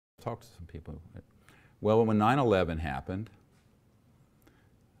talked to some people. Well, when 9/11 happened,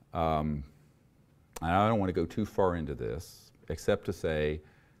 and I don't want to go too far into this, except to say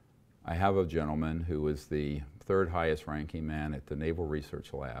I have a gentleman who was the third highest ranking man at the Naval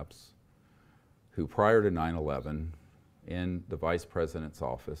Research Labs, who prior to 9/11, in the Vice President's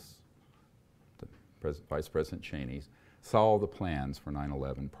office, Vice President Cheney's, saw all the plans for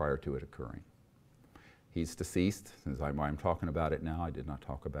 9/11 prior to it occurring. He's deceased, since I'm talking about it now. I did not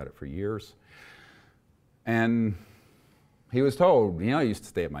talk about it for years. And he was told, I used to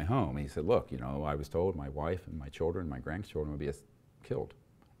stay at my home. He said, look, I was told my wife and my children, my grandchildren would be killed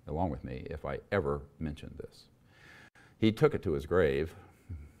along with me if I ever mentioned this. He took it to his grave,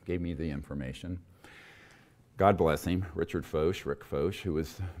 gave me the information. God bless him, Rick Foch, who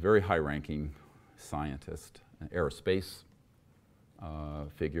was a very high-ranking scientist, an aerospace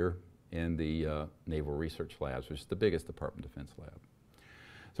figure in the Naval Research Labs, which is the biggest Department of Defense lab.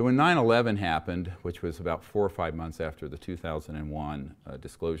 So when 9/11 happened, which was about 4 or 5 months after the 2001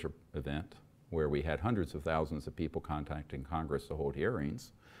 disclosure event, where we had hundreds of thousands of people contacting Congress to hold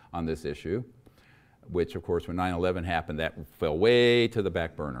hearings on this issue, which of course when 9/11 happened, that fell way to the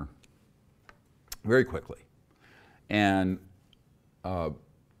back burner very quickly. And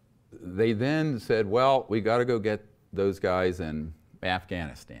they then said, well, we got to go get those guys in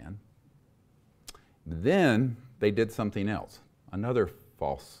Afghanistan. Then they did something else, another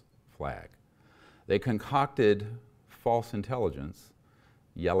false flag. They concocted false intelligence,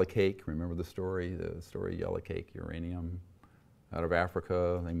 yellow cake, remember the story yellow cake, uranium out of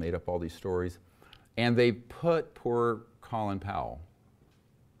Africa. They made up all these stories. And they put poor Colin Powell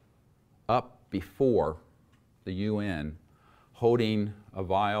up before the UN holding a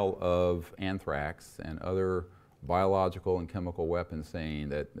vial of anthrax and other biological and chemical weapons, saying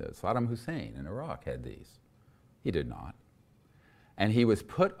that Saddam Hussein in Iraq had these. He did not. And he was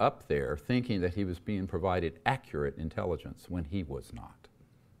put up there thinking that he was being provided accurate intelligence when he was not.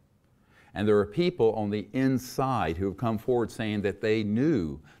 And there are people on the inside who have come forward saying that they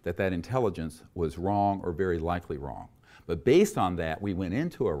knew that that intelligence was wrong or very likely wrong. But based on that, we went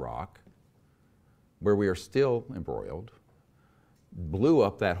into Iraq, where we are still embroiled, blew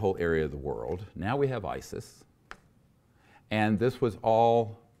up that whole area of the world. Now we have ISIS. And this was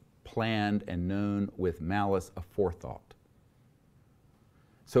all planned and known with malice aforethought.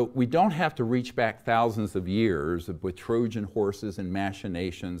 So we don't have to reach back thousands of years with Trojan horses and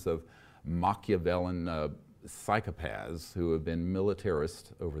machinations of Machiavellian psychopaths who have been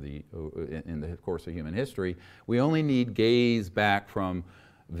militarists in the course of human history. We only need gaze back from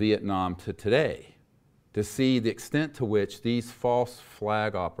Vietnam to today to see the extent to which these false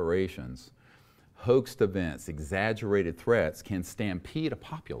flag operations, hoaxed events, exaggerated threats can stampede a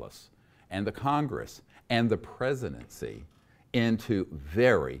populace and the Congress and the presidency into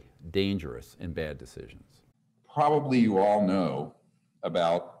very dangerous and bad decisions. Probably you all know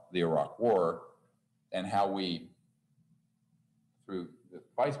about the Iraq War and how we, through the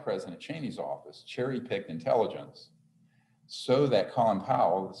Vice President Cheney's office, cherry-picked intelligence so that Colin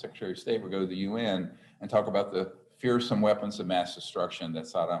Powell, the Secretary of State, would go to the UN and talk about the fearsome weapons of mass destruction that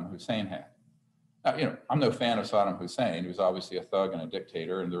Saddam Hussein had. Now, I'm no fan of Saddam Hussein. He was obviously a thug and a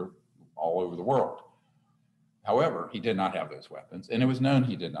dictator, and they're all over the world. However, he did not have those weapons, and it was known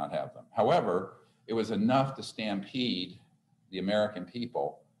he did not have them. However, it was enough to stampede the American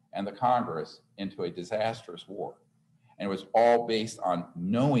people and the Congress into a disastrous war. And it was all based on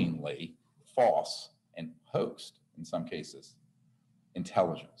knowingly false and hoaxed, in some cases,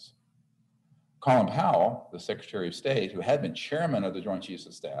 intelligence. Colin Powell, the Secretary of State, who had been chairman of the Joint Chiefs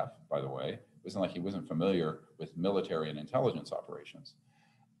of Staff, by the way, it wasn't like he wasn't familiar with military and intelligence operations,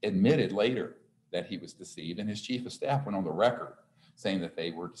 admitted later that he was deceived, and his chief of staff went on the record saying that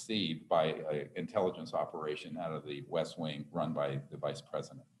they were deceived by an intelligence operation out of the West Wing run by the Vice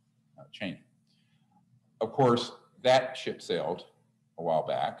President Cheney. Of course, that ship sailed a while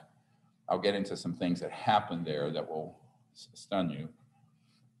back. I'll get into some things that happened there that will stun you.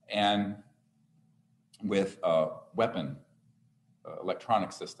 And with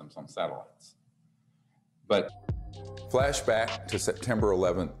electronic systems on satellites. But flashback to September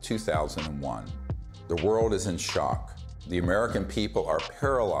 11th, 2001. The world is in shock. The American people are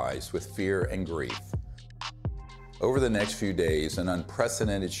paralyzed with fear and grief. Over the next few days, an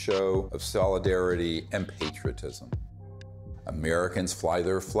unprecedented show of solidarity and patriotism. Americans fly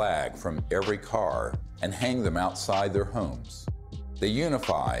their flag from every car and hang them outside their homes. They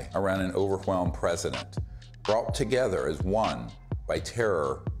unify around an overwhelmed president, brought together as one by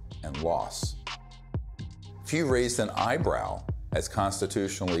terror and loss. Few raised an eyebrow as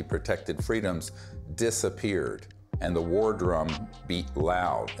constitutionally protected freedoms disappeared and the war drum beat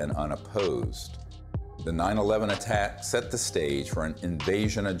loud and unopposed. The 9/11 attack set the stage for an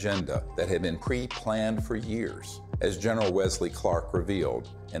invasion agenda that had been pre-planned for years, as General Wesley Clark revealed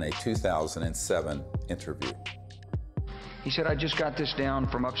in a 2007 interview. He said, I just got this down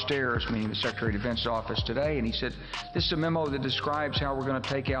from upstairs, meaning the Secretary of Defense office today, and he said, this is a memo that describes how we're going to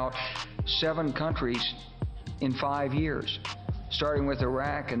take out 7 countries in 5 years, starting with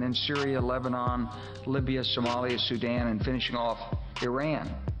Iraq and then Syria, Lebanon, Libya, Somalia, Sudan, and finishing off Iran.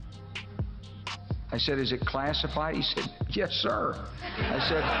 I said, is it classified? He said, yes, sir.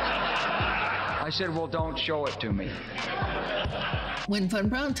 I said, well, don't show it to me. When Von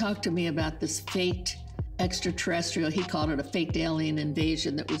Braun talked to me about this faked extraterrestrial, he called it a faked alien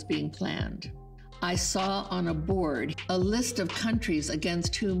invasion that was being planned, I saw on a board a list of countries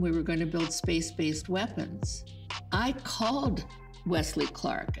against whom we were going to build space-based weapons. I called Wesley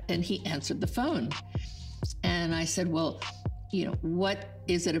Clark and he answered the phone. And I said, well, what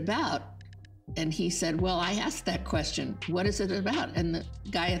is it about? And he said, well, I asked that question. What is it about? And the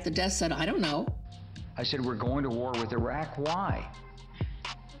guy at the desk said, I don't know. I said, we're going to war with Iraq. Why?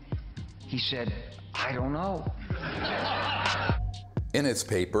 He said, I don't know. In its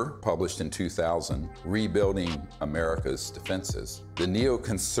paper, published in 2000, Rebuilding America's Defenses, the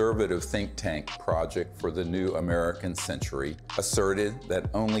neoconservative think tank Project for the New American Century asserted that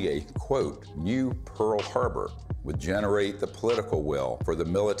only a, quote, new Pearl Harbor would generate the political will for the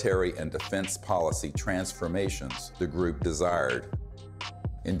military and defense policy transformations the group desired.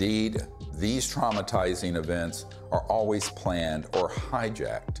 Indeed, these traumatizing events are always planned or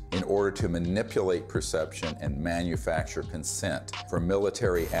hijacked in order to manipulate perception and manufacture consent for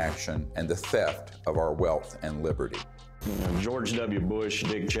military action and the theft of our wealth and liberty. George W. Bush,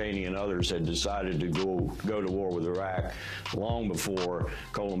 Dick Cheney, and others had decided to go to war with Iraq long before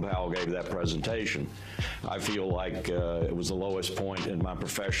Colin Powell gave that presentation. I feel like it was the lowest point in my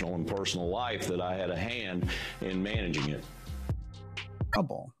professional and personal life that I had a hand in managing it.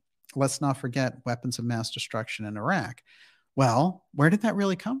 Trouble. Let's not forget weapons of mass destruction in Iraq. Well, where did that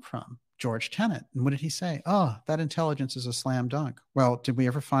really come from? George Tenet. And what did he say? Oh, that intelligence is a slam dunk. Well, did we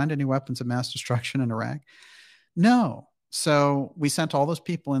ever find any weapons of mass destruction in Iraq? No. So we sent all those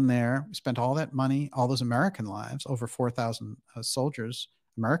people in there. We spent all that money, all those American lives. Over 4,000 soldiers,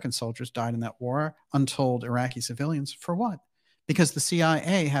 American soldiers died in that war, untold Iraqi civilians. For what? Because the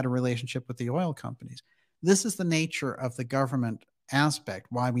CIA had a relationship with the oil companies. This is the nature of the government aspect,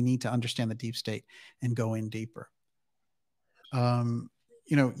 why we need to understand the deep state and go in deeper.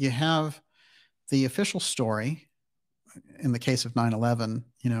 You have the official story in the case of 9/11,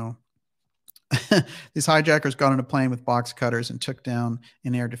 these hijackers got on a plane with box cutters and took down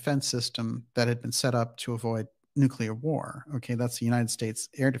an air defense system that had been set up to avoid nuclear war. Okay, that's the United States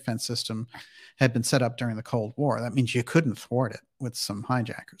air defense system had been set up during the Cold War. That means you couldn't thwart it with some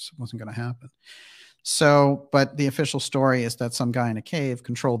hijackers. It wasn't going to happen. So, but the official story is that some guy in a cave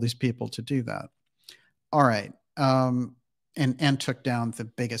controlled these people to do that. All right. And took down the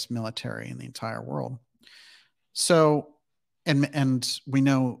biggest military in the entire world. So, and we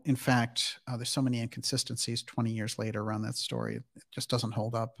know, in fact, there's so many inconsistencies 20 years later around that story. It just doesn't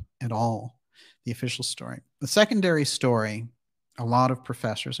hold up at all, the official story. The secondary story, a lot of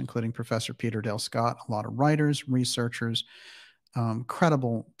professors, including Professor Peter Dale Scott, a lot of writers, researchers,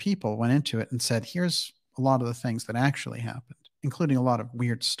 credible people went into it and said, here's a lot of the things that actually happened, including a lot of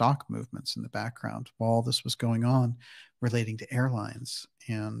weird stock movements in the background while all this was going on relating to airlines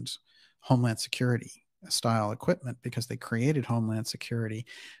and Homeland Security style equipment, because they created Homeland Security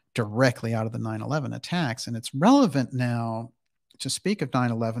directly out of the 9/11 attacks. And it's relevant now to speak of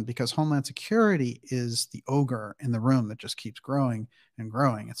 9/11 because Homeland Security is the ogre in the room that just keeps growing and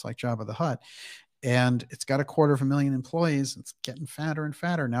growing. It's like Jabba the Hutt. And it's got 250,000 employees. It's getting fatter and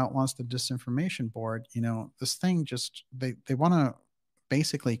fatter. Now it wants the disinformation board. This thing just, they want to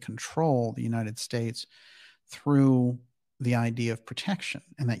basically control the United States through the idea of protection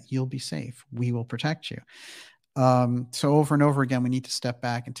and that you'll be safe. We will protect you. So over and over again, we need to step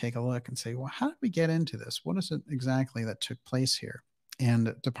back and take a look and say, well, how did we get into this? What is it exactly that took place here?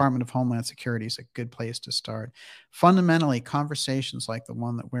 And Department of Homeland Security is a good place to start. Fundamentally, conversations like the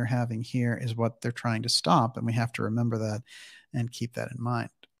one that we're having here is what they're trying to stop, and we have to remember that and keep that in mind.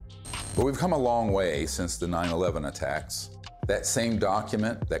 But we've come a long way since the 9/11 attacks. That same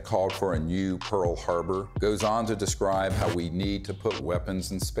document that called for a new Pearl Harbor goes on to describe how we need to put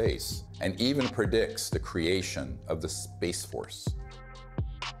weapons in space, and even predicts the creation of the Space Force.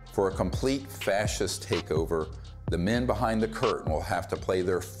 For a complete fascist takeover, the men behind the curtain will have to play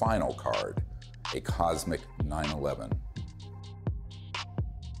their final card, a cosmic 9/11.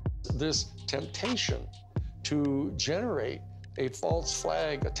 This temptation to generate a false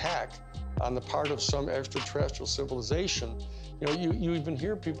flag attack on the part of some extraterrestrial civilization. You know, you even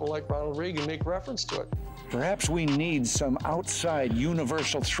hear people like Ronald Reagan make reference to it. Perhaps we need some outside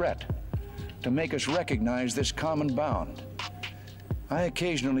universal threat to make us recognize this common bound. I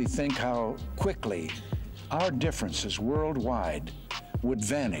occasionally think how quickly our differences worldwide would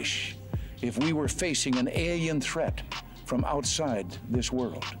vanish if we were facing an alien threat from outside this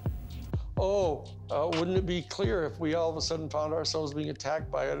world. Oh, wouldn't it be clear if we all of a sudden found ourselves being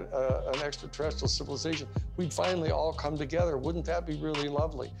attacked by an extraterrestrial civilization? We'd finally all come together. Wouldn't that be really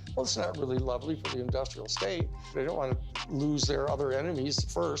lovely? Well, it's not really lovely for the industrial state. They don't want to lose their other enemies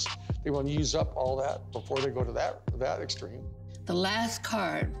first. They want to use up all that before they go to that extreme. The last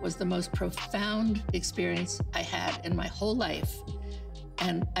card was the most profound experience I had in my whole life,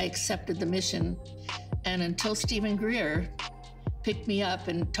 and I accepted the mission. And until Stephen Greer picked me up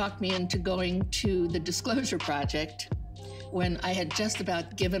and talked me into going to the Disclosure Project, when I had just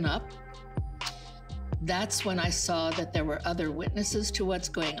about given up, that's when I saw that there were other witnesses to what's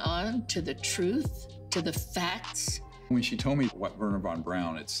going on, to the truth, to the facts. When she told me what Wernher von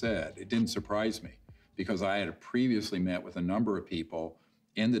Braun had said, it didn't surprise me, because I had previously met with a number of people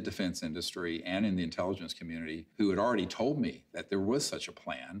in the defense industry and in the intelligence community who had already told me that there was such a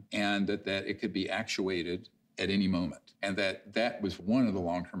plan and that it could be actuated at any moment. And that was one of the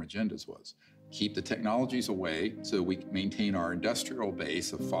long-term agendas, was keep the technologies away so we maintain our industrial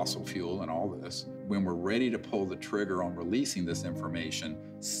base of fossil fuel and all this. When we're ready to pull the trigger on releasing this information,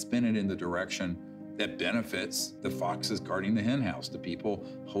 spin it in the direction that benefits the foxes guarding the henhouse, the people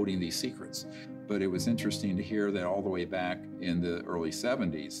holding these secrets. But it was interesting to hear that all the way back in the early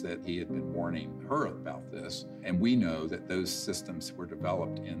 70s that he had been warning her about this. And we know that those systems were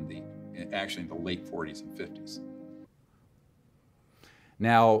developed actually in the late 40s and 50s.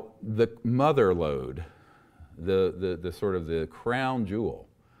 Now, the mother lode, the sort of the crown jewel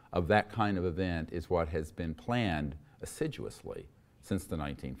of that kind of event is what has been planned assiduously since the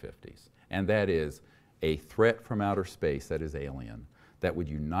 1950s. And that is a threat from outer space that is alien, that would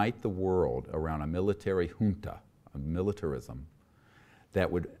unite the world around a military junta, a militarism, that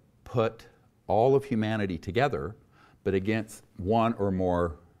would put all of humanity together, but against one or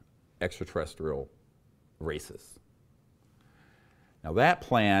more extraterrestrial races. Now that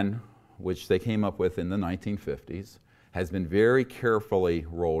plan, which they came up with in the 1950s, has been very carefully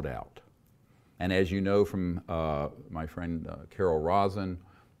rolled out. And as you know from my friend Carol Rosin,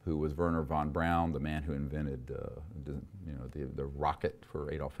 who was Wernher von Braun, the man who invented the rocket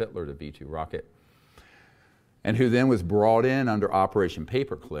for Adolf Hitler, the V-2 rocket, and who then was brought in under Operation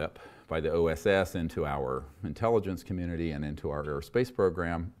Paperclip by the OSS into our intelligence community and into our aerospace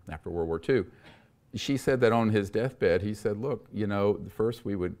program after World War II. She said that on his deathbed, he said, look, you know, first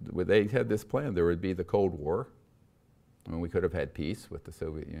they had this plan, there would be the Cold War, I mean, we could have had peace with the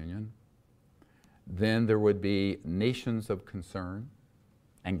Soviet Union. Then there would be nations of concern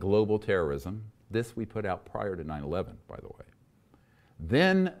and global terrorism. This we put out prior to 9/11, by the way.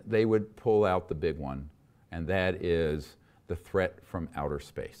 Then they would pull out the big one, and that is the threat from outer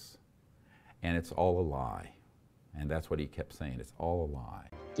space. And it's all a lie. And that's what he kept saying, it's all a lie.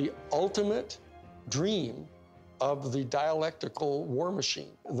 The ultimate dream of the dialectical war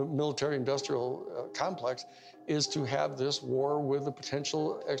machine, the military-industrial complex, is to have this war with a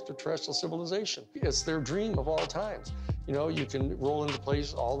potential extraterrestrial civilization. It's their dream of all times. You know, you can roll into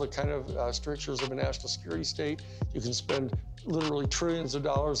place all the kind of strictures of a national security state. You can spend literally trillions of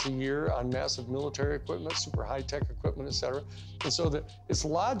dollars a year on massive military equipment, super high-tech equipment, et cetera. And so that it's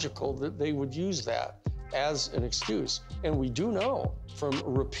logical that they would use that as an excuse. And we do know from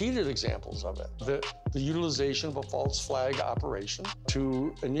repeated examples of it that the utilization of a false flag operation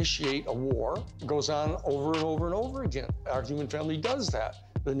to initiate a war goes on over and over and over again. Our human family does that.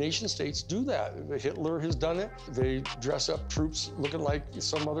 The nation states do that. Hitler has done it. They dress up troops looking like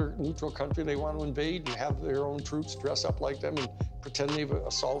some other neutral country they want to invade and have their own troops dress up like them and pretend they've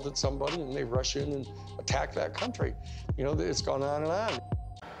assaulted somebody, and they rush in and attack that country. You know, it's gone on and on.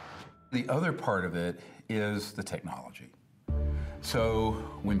 The other part of it is the technology. So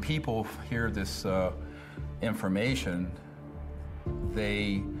when people hear this information,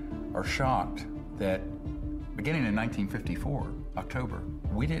 they are shocked that beginning in 1954, October,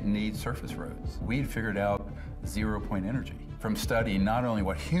 we didn't need surface roads. We had figured out zero-point energy from studying not only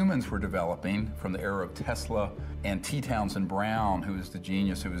what humans were developing from the era of Tesla and T. Townsend Brown, who was the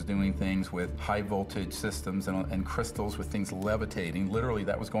genius who was doing things with high voltage systems and crystals with things levitating. Literally,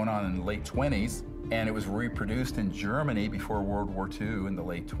 that was going on in the late 20s, and it was reproduced in Germany before World War II in the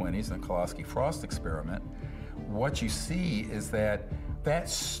late 20s in the Kowalski-Frost experiment. What you see is that that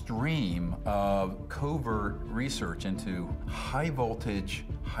stream of covert research into high voltage,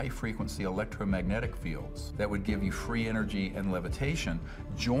 high frequency electromagnetic fields that would give you free energy and levitation,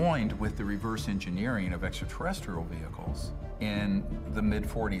 joined with the reverse engineering of extraterrestrial vehicles in the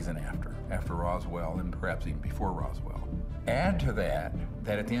mid-40s and after Roswell, and perhaps even before Roswell. Add to that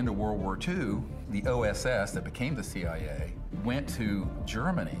at the end of World War II, the OSS that became the CIA went to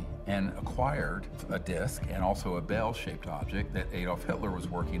Germany and acquired a disc and also a bell-shaped object that Adolf Hitler was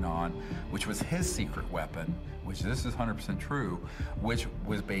working on, which was his secret weapon, which this is 100% true, which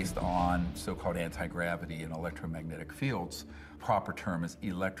was based on so-called anti-gravity and electromagnetic fields. Proper term is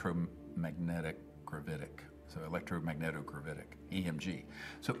electromagnetic gravitic. So electromagnetogravitic, EMG.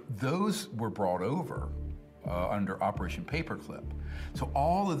 So those were brought over under Operation Paperclip. So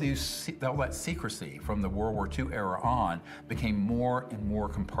all that secrecy from the World War II era on became more and more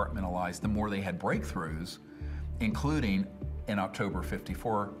compartmentalized the more they had breakthroughs, including in October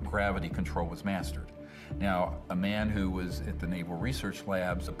 '54, gravity control was mastered. Now, a man who was at the Naval Research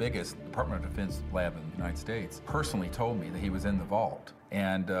Labs, the biggest Department of Defense lab in the United States, personally told me that he was in the vault.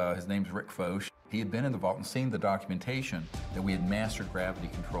 And his name's Rick Foch. He had been in the vault and seen the documentation that we had mastered gravity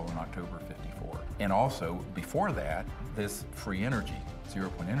control in October '54. And also, before that, this free energy,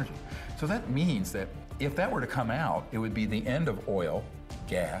 zero-point energy. So that means that if that were to come out, it would be the end of oil,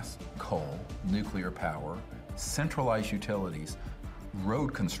 gas, coal, nuclear power, centralized utilities,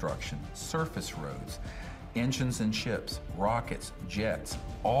 road construction, surface roads, engines and ships, rockets, jets,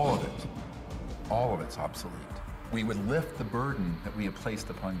 all of it's obsolete. We would lift the burden that we have placed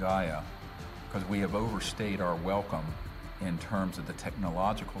upon Gaia because we have overstayed our welcome in terms of the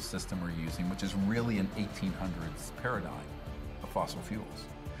technological system we're using, which is really an 1800s paradigm of fossil fuels.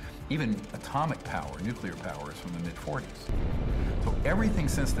 Even atomic power, nuclear power, is from the mid-40s. So everything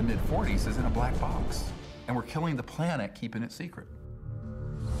since the mid-40s is in a black box, and we're killing the planet, keeping it secret.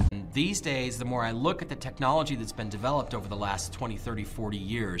 These days, the more I look at the technology that's been developed over the last 20, 30, 40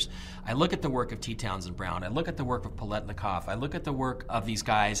 years, I look at the work of T. Townsend Brown, I look at the work of Paletnikov, I look at the work of these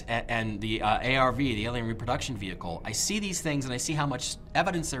guys and the ARV, the Alien Reproduction Vehicle. I see these things and I see how much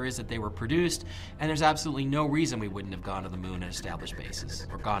evidence there is that they were produced, and there's absolutely no reason we wouldn't have gone to the moon on established bases,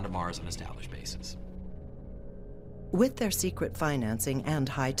 or gone to Mars on established bases. With their secret financing and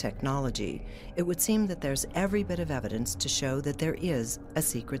high technology, it would seem that there's every bit of evidence to show that there is a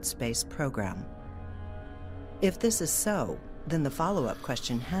secret space program. If this is so, then the follow-up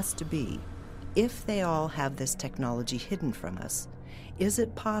question has to be, if they all have this technology hidden from us, is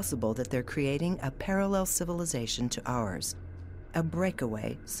it possible that they're creating a parallel civilization to ours, a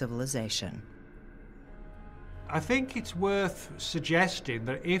breakaway civilization? I think it's worth suggesting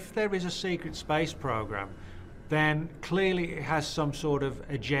that if there is a secret space program, then clearly it has some sort of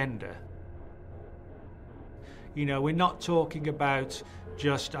agenda. You know, we're not talking about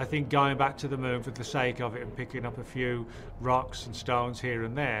just, I think, going back to the moon for the sake of it and picking up a few rocks and stones here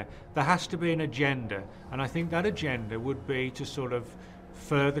and there. There has to be an agenda, and I think that agenda would be to sort of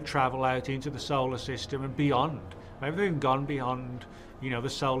further travel out into the solar system and beyond. Maybe they've even gone beyond, you know, the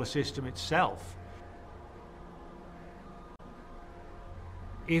solar system itself.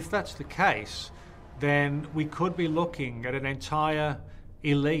 If that's the case, then we could be looking at an entire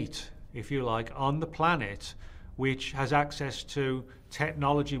elite, if you like, on the planet, which has access to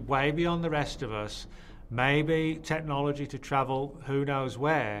technology way beyond the rest of us, maybe technology to travel who knows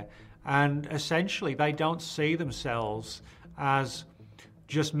where, and essentially they don't see themselves as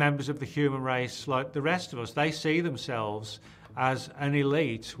just members of the human race like the rest of us. They see themselves as an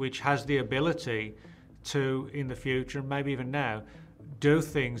elite which has the ability to, in the future, and maybe even now, do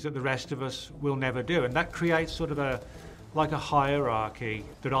things that the rest of us will never do. And that creates sort of like a hierarchy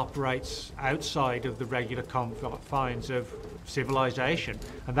that operates outside of the regular confines of civilization.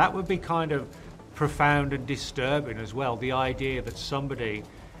 And that would be kind of profound and disturbing as well, the idea that somebody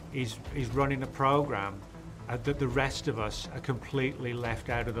is running a program that the rest of us are completely left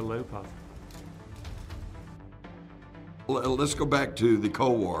out of the loop of. Let's go back to the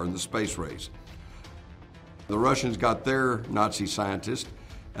Cold War and the space race. The Russians got their Nazi scientists,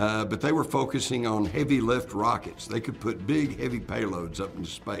 but they were focusing on heavy lift rockets. They could put big, heavy payloads up into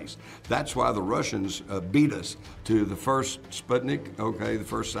space. That's why the Russians beat us to the first Sputnik, okay, the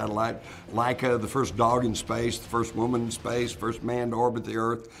first satellite, Laika, the first dog in space, the first woman in space, first man to orbit the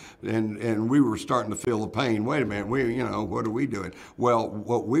Earth, and we were starting to feel the pain. Wait a minute, what are we doing? Well,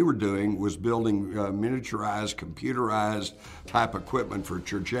 what we were doing was building miniaturized, computerized type equipment for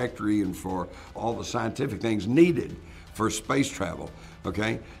trajectory and for all the scientific things needed for space travel.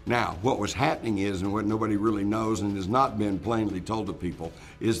 Okay? Now, what was happening is, and what nobody really knows and has not been plainly told to people,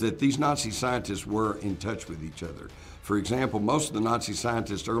 is that these Nazi scientists were in touch with each other. For example, most of the Nazi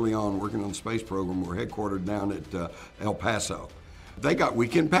scientists early on working on the space program were headquartered down at El Paso. They got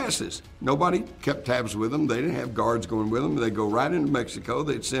weekend passes. Nobody kept tabs with them. They didn't have guards going with them. They'd go right into Mexico.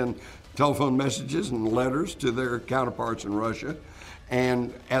 They'd send telephone messages and letters to their counterparts in Russia.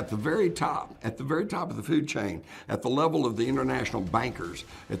 And at the very top of the food chain, at the level of the international bankers,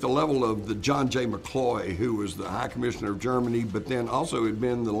 at the level of the John J. McCloy, who was the High Commissioner of Germany, but then also had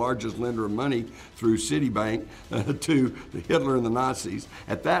been the largest lender of money through Citibank to Hitler and the Nazis,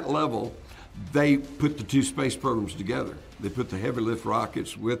 at that level, they put the two space programs together. They put the heavy lift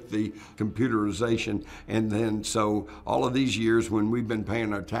rockets with the computerization, and then so all of these years when we've been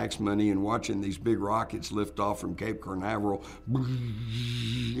paying our tax money and watching these big rockets lift off from Cape Canaveral,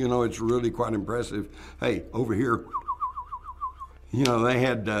 you know, it's really quite impressive. Hey, over here, you know, they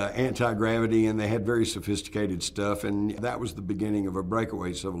had anti-gravity and they had very sophisticated stuff, and that was the beginning of a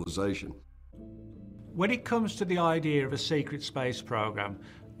breakaway civilization. When it comes to the idea of a secret space program,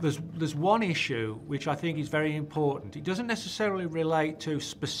 there's one issue which I think is very important. It doesn't necessarily relate to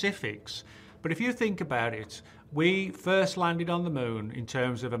specifics, but if you think about it, we first landed on the moon, in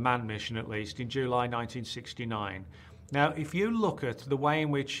terms of a manned mission at least, in July 1969. Now, if you look at the way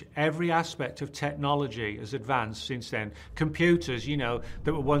in which every aspect of technology has advanced since then, computers, you know,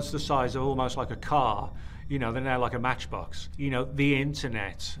 that were once the size of almost like a car, you know, they're now like a matchbox. You know, the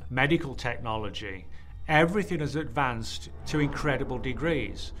internet, medical technology, everything has advanced to incredible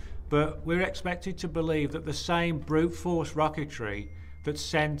degrees, but we're expected to believe that the same brute force rocketry that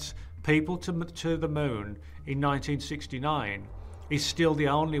sent people to the moon in 1969 is still the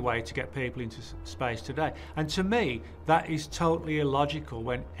only way to get people into space today. And to me, that is totally illogical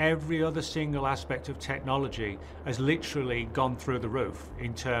when every other single aspect of technology has literally gone through the roof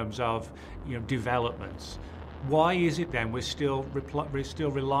in terms of, you know, developments. Why is it then we're still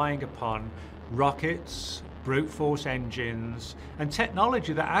relying upon rockets, brute force engines, and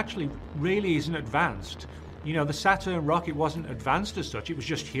technology that actually really isn't advanced? You know, the Saturn rocket wasn't advanced as such, it was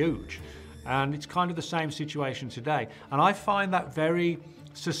just huge. And it's kind of the same situation today. And I find that very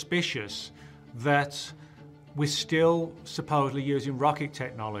suspicious that we're still supposedly using rocket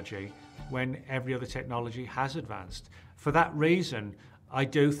technology when every other technology has advanced. For that reason, I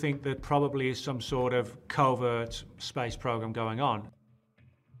do think there probably is some sort of covert space program going on.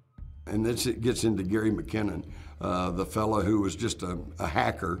 And this gets into Gary McKinnon, the fellow who was just a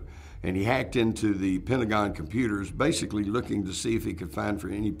hacker, and he hacked into the Pentagon computers, basically looking to see if he could find for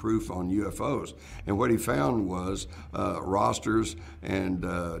any proof on UFOs. And what he found was rosters and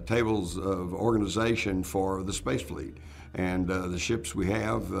tables of organization for the space fleet. And the ships we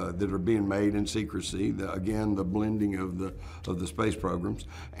have that are being made in secrecy, again, the blending of the space programs,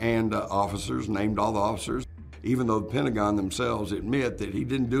 and officers, named all the officers. Even though the Pentagon themselves admit that he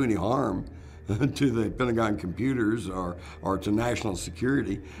didn't do any harm to the Pentagon computers or to national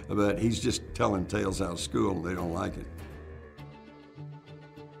security, but he's just telling tales out of school and they don't like it.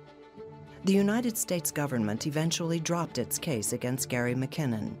 The United States government eventually dropped its case against Gary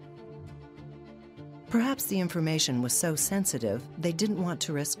McKinnon. Perhaps the information was so sensitive they didn't want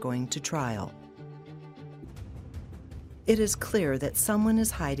to risk going to trial. It is clear that someone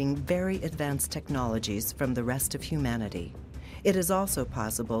is hiding very advanced technologies from the rest of humanity. It is also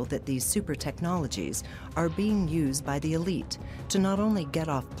possible that these super technologies are being used by the elite to not only get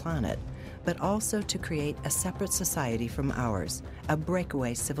off planet, but also to create a separate society from ours, a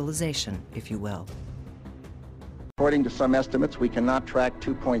breakaway civilization, if you will. According to some estimates, we cannot track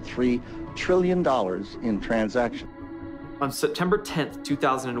 $2.3 trillion in transactions. On September 10th,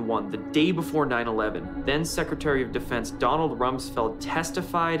 2001, the day before 9/11, then Secretary of Defense Donald Rumsfeld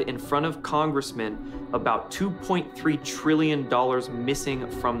testified in front of congressmen about $2.3 trillion missing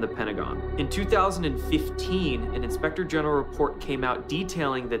from the Pentagon. In 2015, an Inspector General report came out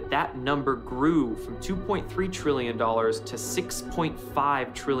detailing that number grew from $2.3 trillion to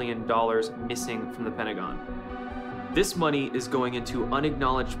 $6.5 trillion missing from the Pentagon. This money is going into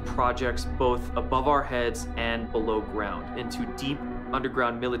unacknowledged projects both above our heads and below ground, into deep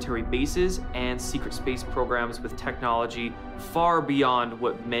underground military bases and secret space programs with technology far beyond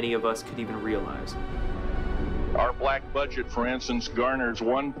what many of us could even realize. Our black budget, for instance, garners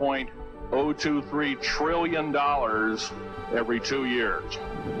 $1.023 trillion every 2 years.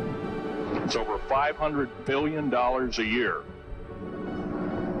 It's over $500 billion a year.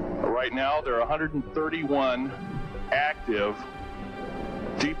 Right now, there are 131 active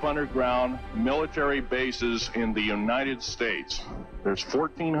deep underground military bases in the United States. There's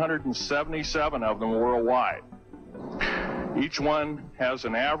 1,477 of them worldwide. Each one has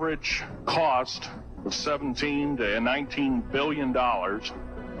an average cost of $17 to $19 billion.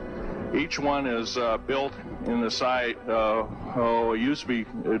 Each one is built in the site, it used to be,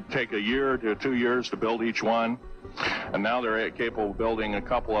 it'd take a year to 2 years to build each one. And now they're capable of building a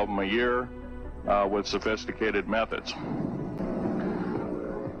couple of them a year with sophisticated methods.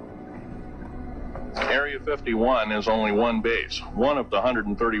 Area 51 is only one base, one of the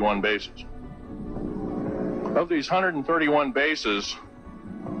 131 bases. Of these 131 bases,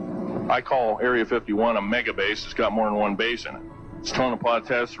 I call Area 51 a mega base. It's got more than one base in it. It's Tonopah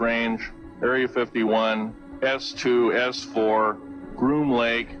Test Range, Area 51, S2, S4, Groom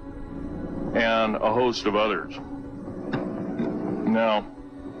Lake, and a host of others. Now,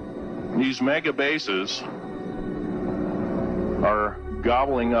 these mega bases are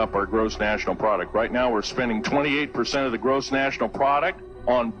gobbling up our gross national product. Right now, we're spending 28% of the gross national product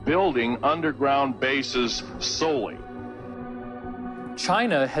on building underground bases solely.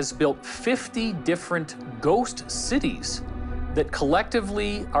 China has built 50 different ghost cities that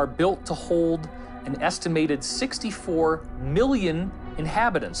collectively are built to hold an estimated 64 million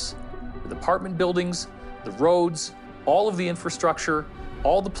inhabitants, with apartment buildings, the roads, all of the infrastructure,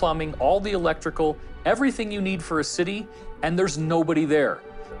 all the plumbing, all the electrical, everything you need for a city, and there's nobody there.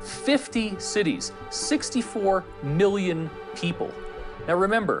 50 cities, 64 million people. Now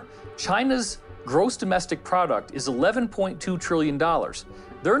remember, China's gross domestic product is $11.2 trillion.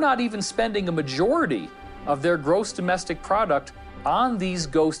 They're not even spending a majority of their gross domestic product on these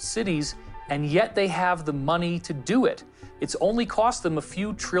ghost cities, and yet they have the money to do it. It's only cost them a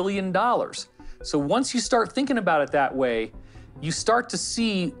few $1 trillion. So once you start thinking about it that way, you start to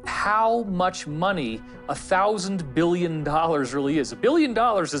see how much money $1,000 billion really is. $1 billion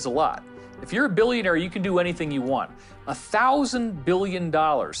is a lot. If you're a billionaire, you can do anything you want. $1,000 billion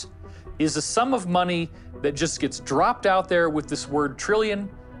is a sum of money that just gets dropped out there with this word trillion,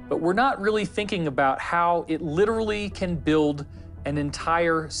 but we're not really thinking about how it literally can build an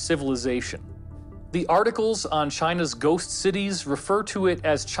entire civilization. The articles on China's ghost cities refer to it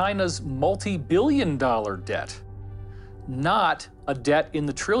as China's multi-billion-dollar debt, not a debt in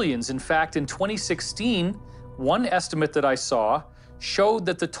the trillions. In fact, in 2016, one estimate that I saw showed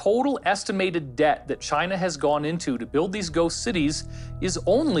that the total estimated debt that China has gone into to build these ghost cities is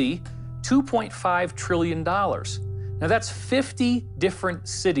only $2.5 trillion. Now that's 50 different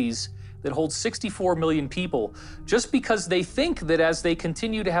cities that hold 64 million people, just because they think that as they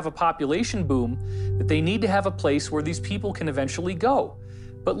continue to have a population boom, that they need to have a place where these people can eventually go.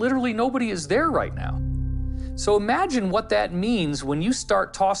 But literally nobody is there right now. So imagine what that means when you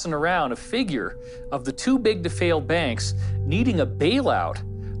start tossing around a figure of the too big to fail banks needing a bailout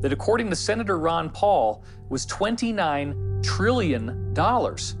that, according to Senator Ron Paul, was $29 trillion.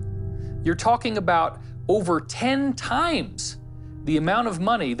 You're talking about over 10 times the amount of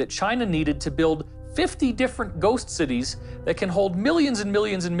money that China needed to build 50 different ghost cities that can hold millions and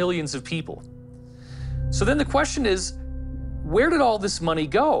millions and millions of people. So then the question is, where did all this money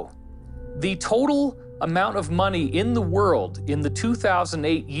go? The total amount of money in the world in the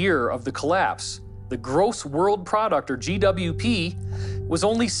 2008 year of the collapse, the gross world product, or GWP, was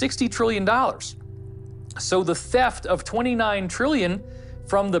only $60 trillion. So the theft of $29 trillion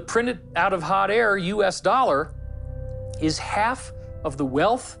from the printed out of hot air US dollar is half of the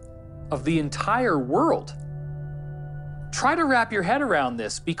wealth of the entire world. Try to wrap your head around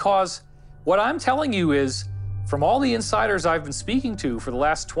this, because what I'm telling you is, from all the insiders I've been speaking to for the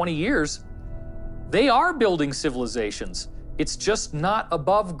last 20 years, they are building civilizations. It's just not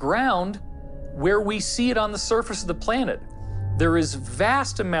above ground where we see it on the surface of the planet. There is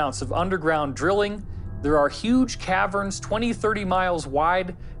vast amounts of underground drilling. There are huge caverns, 20, 30 miles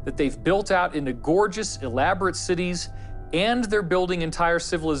wide, that they've built out into gorgeous, elaborate cities, and they're building entire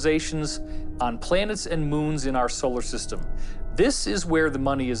civilizations on planets and moons in our solar system. This is where the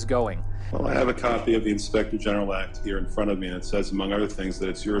money is going. Well, I have a copy of the Inspector General Act here in front of me, and it says, among other things, that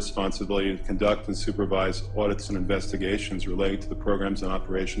it's your responsibility to conduct and supervise audits and investigations relating to the programs and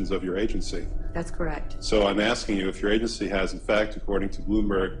operations of your agency. That's correct. So I'm asking you if your agency has, in fact, according to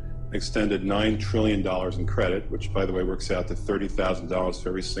Bloomberg, extended $9 trillion in credit, which, by the way, works out to $30,000 for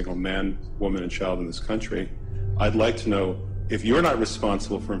every single man, woman, and child in this country. I'd like to know, if you're not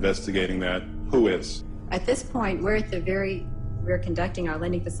responsible for investigating that, who is? At this point, we're conducting our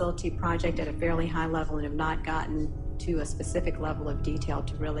lending facility project at a fairly high level and have not gotten to a specific level of detail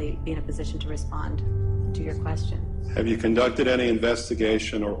to really be in a position to respond to your question. Have you conducted any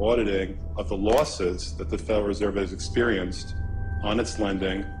investigation or auditing of the losses that the Federal Reserve has experienced on its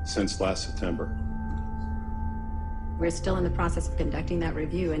lending since last September? We're still in the process of conducting that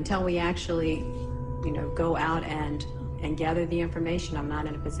review. Until we actually, go out and and gather the information, I'm not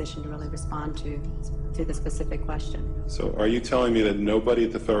in a position to really respond to the specific question. So are you telling me that nobody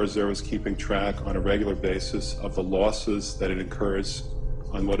at the Federal Reserve is keeping track on a regular basis of the losses that it incurs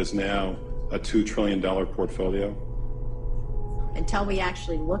on what is now a $2 trillion portfolio? Until we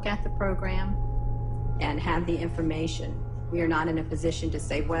actually look at the program and have the information, we are not in a position to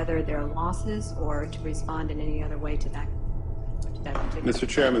say whether there are losses or to respond in any other way to that particular. Mr.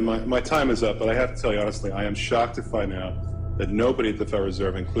 Chairman, my time is up, but I have to tell you honestly, I am shocked to find out that nobody at the Federal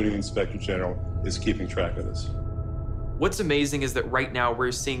Reserve, including the Inspector General, is keeping track of this. What's amazing is that right now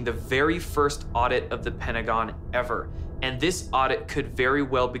we're seeing the very first audit of the Pentagon ever. And this audit could very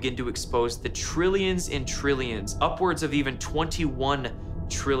well begin to expose the trillions and trillions, upwards of even 21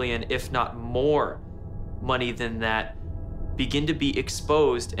 trillion, if not more money than that, begin to be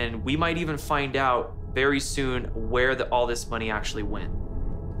exposed. And we might even find out very soon where all this money actually went.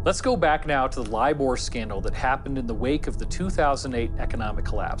 Let's go back now to the LIBOR scandal that happened in the wake of the 2008 economic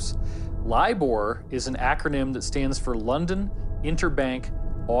collapse. LIBOR is an acronym that stands for London Interbank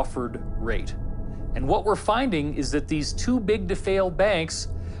Offered Rate. And what we're finding is that these too big to fail banks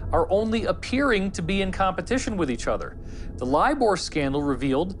are only appearing to be in competition with each other. The LIBOR scandal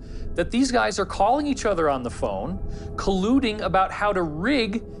revealed that these guys are calling each other on the phone, colluding about how to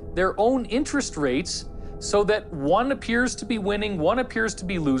rig their own interest rates so that one appears to be winning, one appears to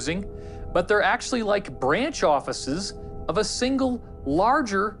be losing, but they're actually like branch offices of a single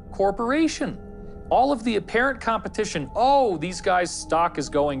larger corporation. All of the apparent competition, oh, these guys' stock is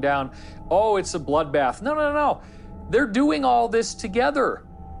going down, oh, it's a bloodbath. No. They're doing all this together.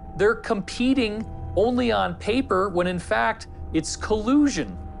 They're competing only on paper when in fact it's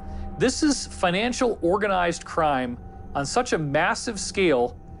collusion. This is financial organized crime on such a massive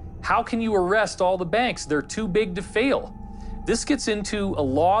scale. How can you arrest all the banks? They're too big to fail. This gets into a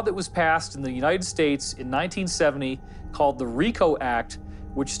law that was passed in the United States in 1970 called the RICO Act,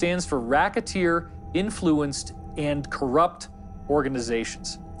 which stands for Racketeer, Influenced, and Corrupt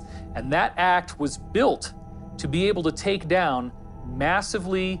Organizations. And that act was built to be able to take down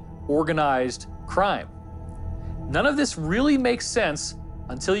massively organized crime. None of this really makes sense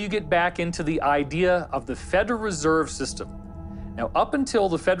until you get back into the idea of the Federal Reserve System. Now, up until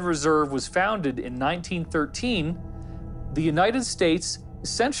the Federal Reserve was founded in 1913, the United States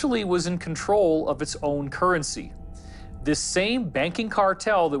essentially was in control of its own currency. This same banking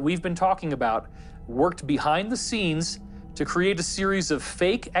cartel that we've been talking about worked behind the scenes to create a series of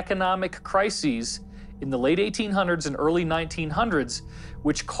fake economic crises in the late 1800s and early 1900s,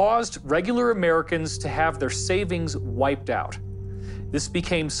 which caused regular Americans to have their savings wiped out. This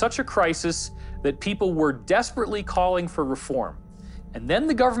became such a crisis that people were desperately calling for reform. And then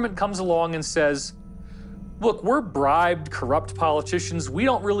the government comes along and says, look, we're bribed, corrupt politicians. We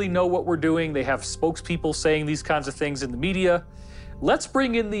don't really know what we're doing. They have spokespeople saying these kinds of things in the media. Let's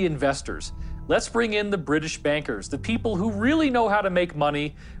bring in the investors. Let's bring in the British bankers, the people who really know how to make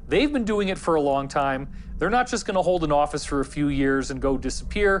money. They've been doing it for a long time. They're not just going to hold an office for a few years and go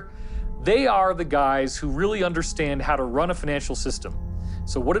disappear. They are the guys who really understand how to run a financial system.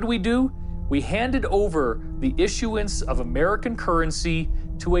 So what did we do? We handed over the issuance of American currency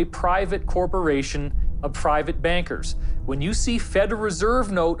to a private corporation of private bankers. When you see Federal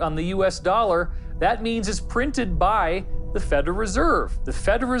Reserve note on the US dollar, that means it's printed by the Federal Reserve. The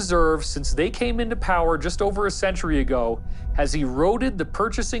Federal Reserve, since they came into power just over a century ago, has eroded the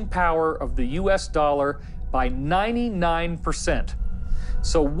purchasing power of the US dollar by 99%.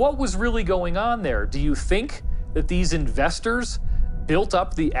 So what was really going on there? Do you think that these investors built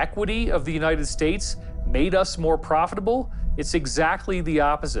up the equity of the United States, made us more profitable? It's exactly the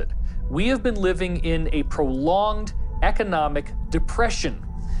opposite. We have been living in a prolonged economic depression.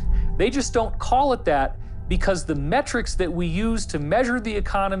 They just don't call it that because the metrics that we use to measure the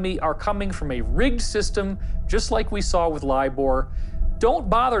economy are coming from a rigged system, just like we saw with LIBOR. Don't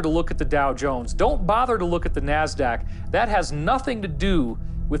bother to look at the Dow Jones. Don't bother to look at the NASDAQ. That has nothing to do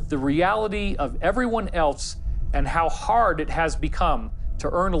with the reality of everyone else and how hard it has become to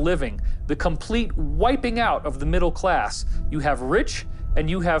earn a living. The complete wiping out of the middle class. You have rich and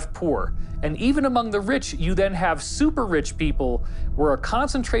you have poor. And even among the rich, you then have super rich people where a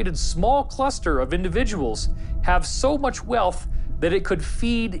concentrated small cluster of individuals have so much wealth that it could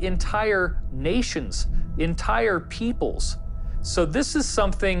feed entire nations, entire peoples. So this is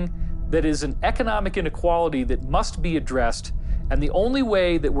something that is an economic inequality that must be addressed. And the only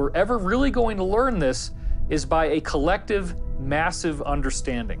way that we're ever really going to learn this is by a collective, massive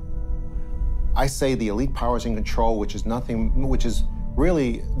understanding. I say the elite powers in control, which is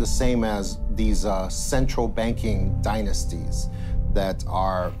really the same as these central banking dynasties that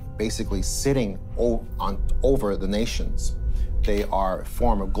are basically sitting over the nations. They are a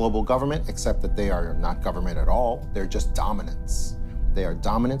form of global government, except that they are not government at all. They're just dominants. They are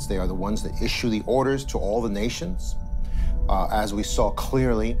dominants. They are the ones that issue the orders to all the nations. As we saw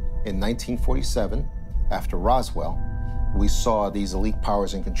clearly in 1947, after Roswell, we saw these elite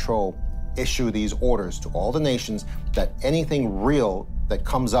powers in control issue these orders to all the nations that anything real that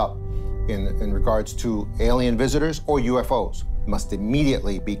comes up in regards to alien visitors or UFOs must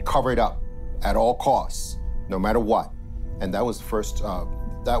immediately be covered up at all costs, no matter what. And that was the first,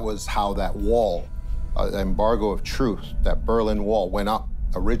 that was how that wall, the embargo of truth, that Berlin Wall went up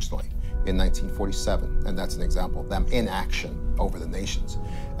originally in 1947. And that's an example of them in action over the nations.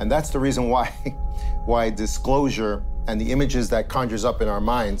 And that's the reason why disclosure and the images that conjures up in our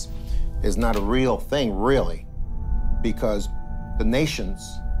minds is not a real thing, really, because the nations,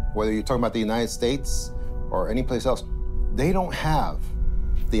 whether you're talking about the United States or any place else, they don't have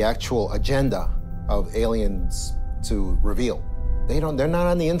the actual agenda of aliens to reveal. They're not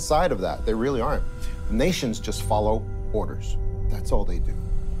on the inside of that. They really aren't. Nations just follow orders. That's all they do.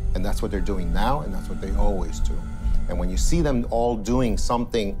 And that's what they're doing now, and that's what they always do. And when you see them all doing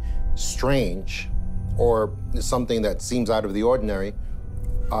something strange or something that seems out of the ordinary,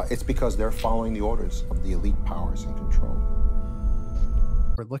 it's because they're following the orders of the elite powers in control.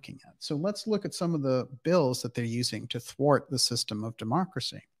 We're looking at. So let's look at some of the bills that they're using to thwart the system of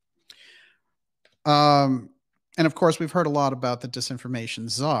democracy. And of course, we've heard a lot about the disinformation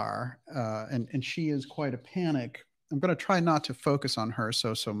czar, and she is quite a panic. I'm going to try not to focus on her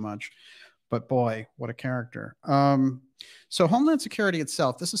so much, but boy, what a character. So Homeland Security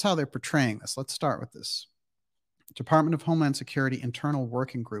itself, this is how they're portraying this. Let's start with this. Department of Homeland Security Internal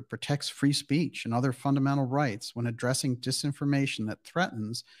Working Group protects free speech and other fundamental rights when addressing disinformation that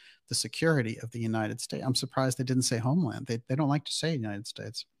threatens the security of the United States. I'm surprised they didn't say Homeland. They don't like to say United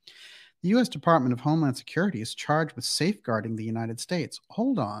States. The U.S. Department of Homeland Security is charged with safeguarding the United States.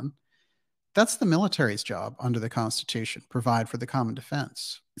 Hold on. That's the military's job under the Constitution, provide for the common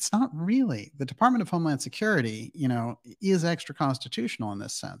defense. It's not really. The Department of Homeland Security, is extra constitutional in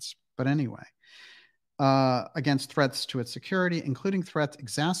this sense. But anyway. Against threats to its security, including threats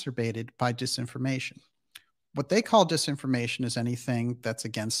exacerbated by disinformation. What they call disinformation is anything that's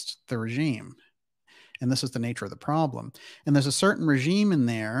against the regime. And this is the nature of the problem. And there's a certain regime in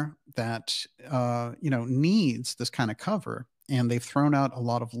there that, needs this kind of cover. And they've thrown out a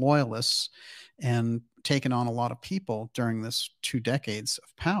lot of loyalists and taken on a lot of people during this 2 decades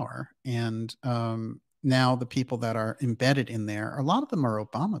of power. And now the people that are embedded in there, a lot of them are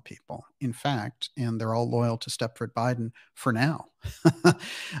Obama people, in fact, and they're all loyal to Stepford Biden for now,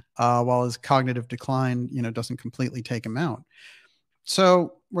 while his cognitive decline, doesn't completely take him out.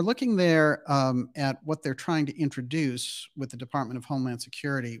 So we're looking there at what they're trying to introduce with the Department of Homeland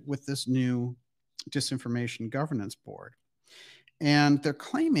Security with this new Disinformation Governance Board. And they're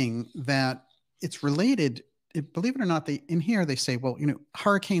claiming that it's related. Believe it or not, in here they say, well,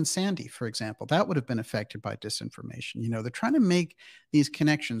 Hurricane Sandy, for example, that would have been affected by disinformation. They're trying to make these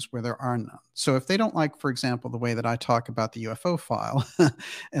connections where there are none. So if they don't like, for example, the way that I talk about the UFO file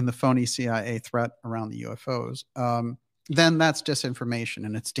and the phony CIA threat around the UFOs, then that's disinformation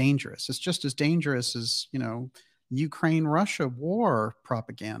and it's dangerous. It's just as dangerous as, Ukraine-Russia war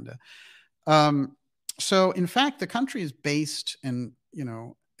propaganda. So in fact, the country is based and,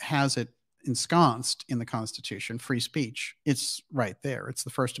 has it ensconced in the Constitution, free speech. It's right there. It's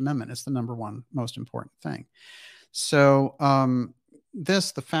the First Amendment. It's the number one most important thing. So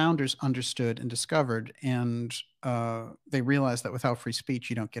the founders understood and discovered, and they realized that without free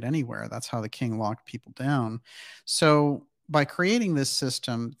speech, you don't get anywhere. That's how the king locked people down. So by creating this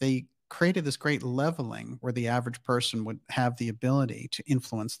system, they created this great leveling where the average person would have the ability to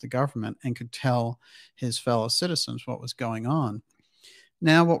influence the government and could tell his fellow citizens what was going on.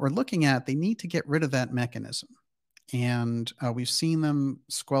 Now, what we're looking at, they need to get rid of that mechanism. And we've seen them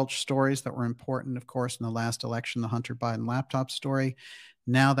squelch stories that were important, of course, in the last election, the Hunter Biden laptop story.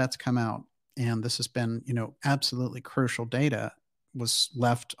 Now that's come out. And this has been, absolutely crucial data was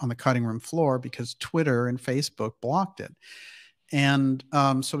left on the cutting room floor because Twitter and Facebook blocked it. And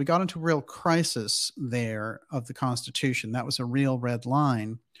so we got into a real crisis there of the Constitution. That was a real red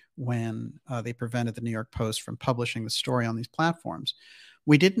line when they prevented the New York Post from publishing the story on these platforms.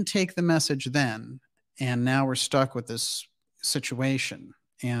 We didn't take the message then, and now we're stuck with this situation.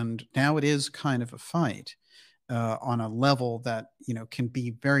 And now it is kind of a fight on a level that, can be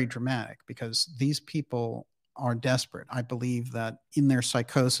very dramatic because these people are desperate. I believe that in their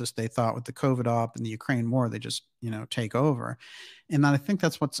psychosis, they thought with the COVID op and the Ukraine war, they just, take over. And I think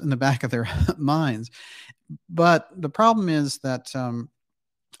that's what's in the back of their minds. But the problem is that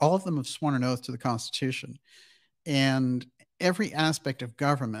All of them have sworn an oath to the Constitution. And every aspect of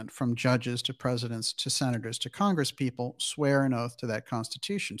government, from judges to presidents to senators to congresspeople, swear an oath to that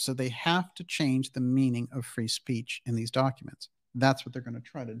Constitution. So they have to change the meaning of free speech in these documents. That's what they're going to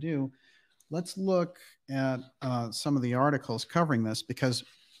try to do. Let's look at some of the articles covering this, because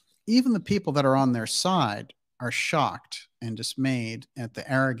even the people that are on their side are shocked and dismayed at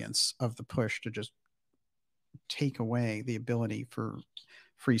the arrogance of the push to just take away the ability for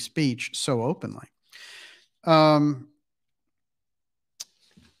free speech so openly.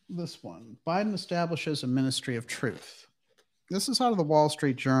 This one, Biden establishes a Ministry of Truth. This is out of the Wall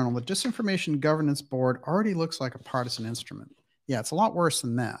Street Journal. The Disinformation Governance Board already looks like a partisan instrument. Yeah, it's a lot worse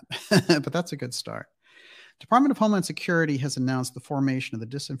than that, but that's a good start. Department of Homeland Security has announced the formation of the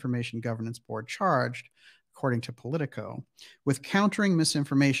Disinformation Governance Board, charged, according to Politico, with countering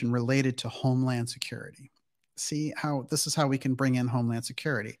misinformation related to Homeland Security. See how this is how we can bring in Homeland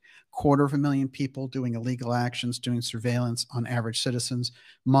Security. 250,000 people doing illegal actions, doing surveillance on average citizens,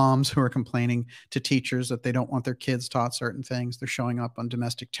 moms who are complaining to teachers that they don't want their kids taught certain things. They're showing up on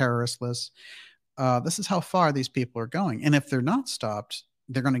domestic terrorist lists. This is how far these people are going. And if they're not stopped,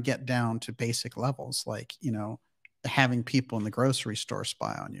 they're going to get down to basic levels, like, you know, having people in the grocery store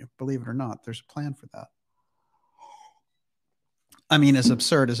spy on you. Believe it or not, there's a plan for that. I mean, as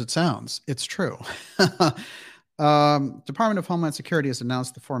absurd as it sounds, it's true. Department of Homeland Security has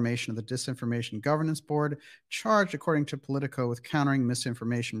announced the formation of the Disinformation Governance Board, charged, according to Politico, with countering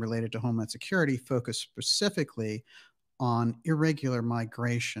misinformation related to Homeland Security, focused specifically on irregular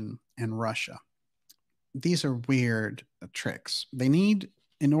migration and Russia. These are weird tricks. They need,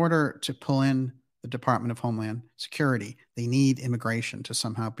 in order to pull in the Department of Homeland Security, they need immigration to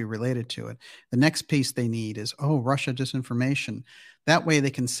somehow be related to it. The next piece they need is, oh, Russia disinformation. That way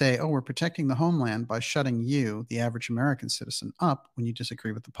they can say, oh, we're protecting the homeland by shutting you, the average American citizen, up when you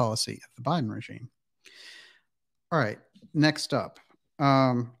disagree with the policy of the Biden regime. All right, next up.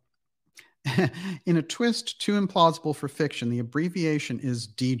 In a twist too implausible for fiction, the abbreviation is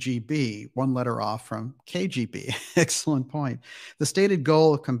DGB, one letter off from KGB. Excellent point. The stated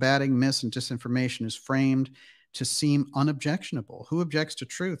goal of combating mis and disinformation is framed to seem unobjectionable. Who objects to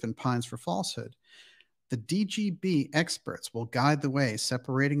truth and pines for falsehood? The DGB experts will guide the way,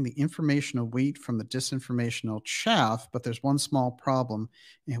 separating the informational wheat from the disinformational chaff, but there's one small problem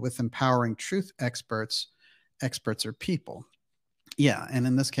with empowering truth experts. Experts are people. Yeah, and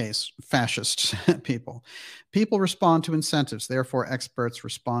in this case, fascist people. People respond to incentives, therefore experts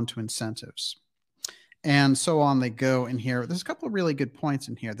respond to incentives. And so on they go in here. There's a couple of really good points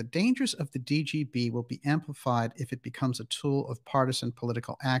in here. The dangers of the DGB will be amplified if it becomes a tool of partisan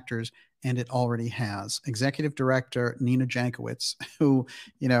political actors, and it already has. Executive Director Nina Jankowicz, who,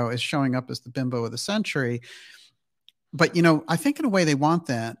 you know, is showing up as the bimbo of the century. But, you know, I think in a way they want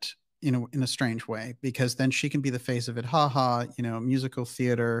that, you know, in a strange way, because then she can be the face of it. Ha ha, you know, musical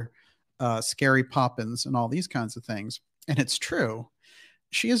theater, scary Poppins and all these kinds of things. And it's true.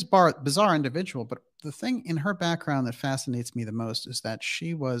 She is a bizarre individual, but the thing in her background that fascinates me the most is that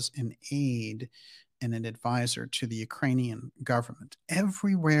she was an aide and an advisor to the Ukrainian government.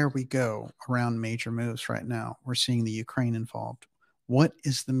 Everywhere we go around major moves right now, we're seeing the Ukraine involved. What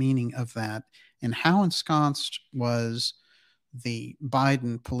is the meaning of that? And how ensconced was the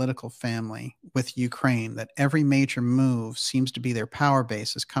Biden political family with Ukraine, that every major move seems to be their power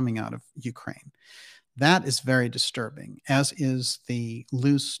base is coming out of Ukraine? That is very disturbing, as is the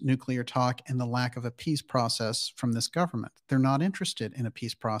loose nuclear talk and the lack of a peace process from this government. They're not interested in a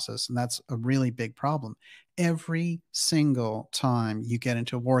peace process, and that's a really big problem. Every single time you get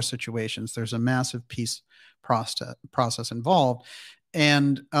into war situations, there's a massive peace process involved.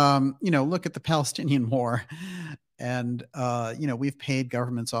 And, you know, look at the Palestinian war. And, you know, we've paid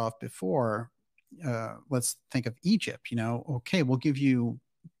governments off before. Let's think of Egypt. You know, okay, we'll give you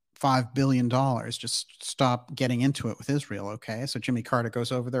 $5 billion. Just stop getting into it with Israel. Okay. So Jimmy Carter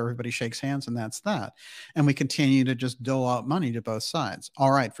goes over there, everybody shakes hands, and that's that. And we continue to just dole out money to both sides.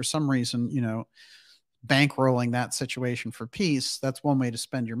 All right. For some reason, you know, bankrolling that situation for peace, that's one way to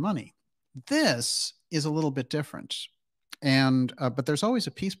spend your money. This is a little bit different. And, but there's always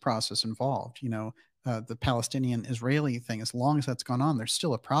a peace process involved, you know. The Palestinian-Israeli thing, as long as that's gone on, there's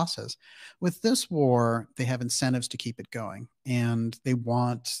still a process. With this war, they have incentives to keep it going, and they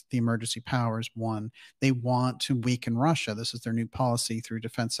want the emergency powers, one. They want to weaken Russia. This is their new policy through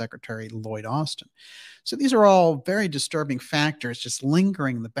Defense Secretary Lloyd Austin. So these are all very disturbing factors just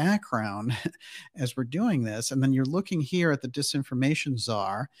lingering in the background as we're doing this. And then you're looking here at the disinformation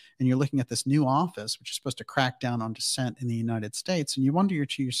czar, and you're looking at this new office, which is supposed to crack down on dissent in the United States, and you wonder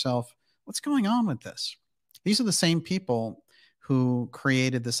to yourself, what's going on with this? These are the same people who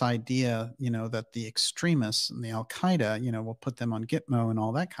created this idea, that the extremists and the Al-Qaeda, will put them on Gitmo and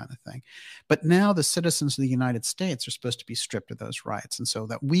all that kind of thing. But now the citizens of the United States are supposed to be stripped of those rights. And so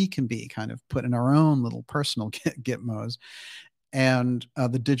that we can be kind of put in our own little personal Gitmos and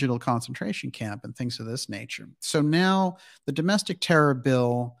the digital concentration camp and things of this nature. So now the domestic terror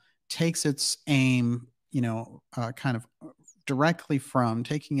bill takes its aim, kind of directly from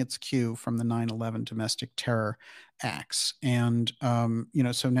taking its cue from the 9/11 domestic terror acts. And,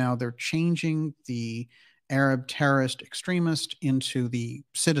 so now they're changing the Arab terrorist extremist into the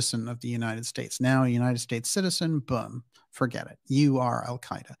citizen of the United States. Now a United States citizen, boom, forget it. You are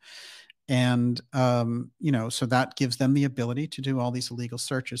Al-Qaeda. And, so that gives them the ability to do all these illegal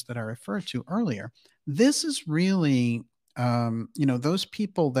searches that I referred to earlier. This is really, those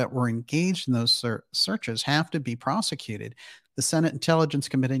people that were engaged in those searches have to be prosecuted. The Senate Intelligence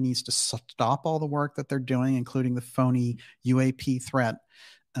Committee needs to stop all the work that they're doing, including the phony UAP threat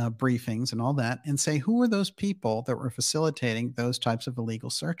briefings and all that, and say, who are those people that were facilitating those types of illegal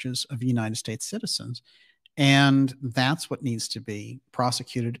searches of United States citizens? And that's what needs to be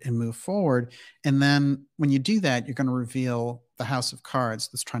prosecuted and move forward. And then when you do that, you're going to reveal the house of cards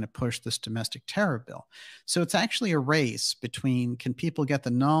that's trying to push this domestic terror bill. So it's actually a race between, can people get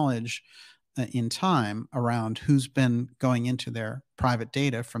the knowledge in time around who's been going into their private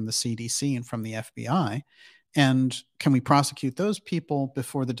data from the CDC and from the FBI? And can we prosecute those people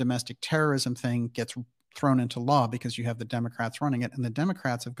before the domestic terrorism thing gets thrown into law, because you have the Democrats running it, and the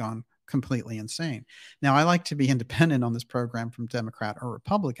Democrats have gone completely insane. Now, I like to be independent on this program from Democrat or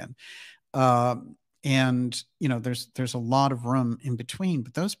Republican. And, there's a lot of room in between,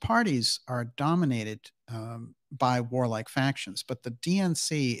 but those parties are dominated by warlike factions. But the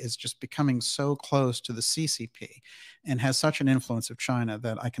DNC is just becoming so close to the CCP and has such an influence of China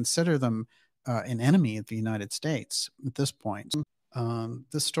that I consider them an enemy of the United States at this point.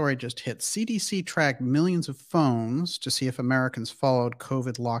 This story just hit. CDC tracked millions of phones to see if Americans followed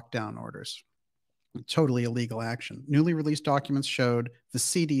COVID lockdown orders. Totally illegal action. Newly released documents showed the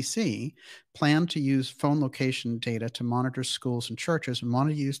CDC planned to use phone location data to monitor schools and churches, and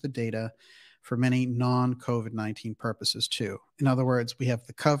wanted to use the data for many non-COVID-19 purposes too. In other words, we have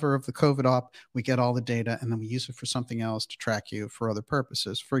the cover of the COVID op, we get all the data, and then we use it for something else to track you for other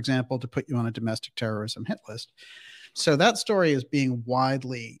purposes. For example, to put you on a domestic terrorism hit list. So that story is being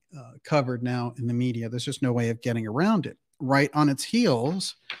widely covered now in the media. There's just no way of getting around it. Right on its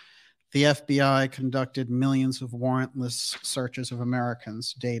heels, the FBI conducted millions of warrantless searches of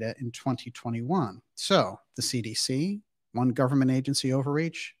Americans' data in 2021. So the CDC, one government agency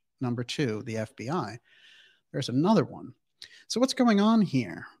overreach. Number two, the FBI. There's another one. So what's going on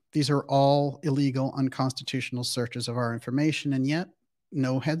here? These are all illegal, unconstitutional searches of our information, and yet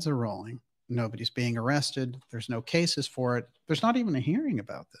no heads are rolling. Nobody's being arrested. There's no cases for it. There's not even a hearing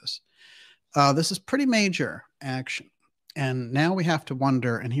about this. This is pretty major action. And now we have to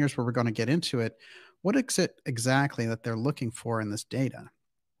wonder, and here's where we're going to get into it, what is it exactly that they're looking for in this data?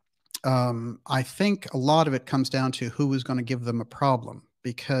 I think a lot of it comes down to who is going to give them a problem,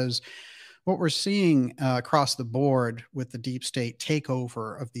 because what we're seeing across the board with the deep state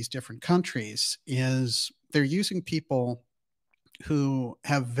takeover of these different countries is they're using people who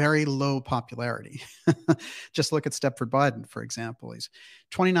have very low popularity. Just look at Stepford Biden, for example. He's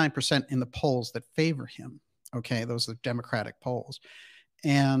 29% in the polls that favor him. Okay, those are Democratic polls.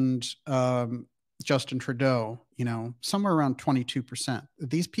 And Justin Trudeau, somewhere around 22%.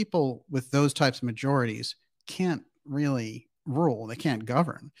 These people with those types of majorities can't really rule. They can't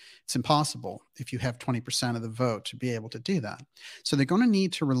govern. It's impossible if you have 20% of the vote to be able to do that. So they're going to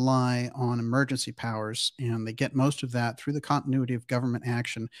need to rely on emergency powers, and they get most of that through the continuity of government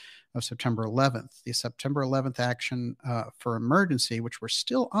action of September 11th. The September 11th action for emergency, which we're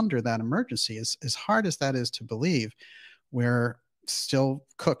still under that emergency, as hard as that is to believe, we're still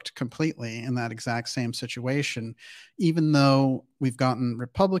cooked completely in that exact same situation. Even though we've gotten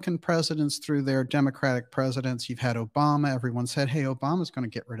Republican presidents through their Democratic presidents, you've had Obama. Everyone said, hey, Obama's going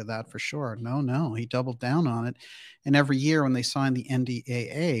to get rid of that for sure. No, he doubled down on it. And every year when they sign the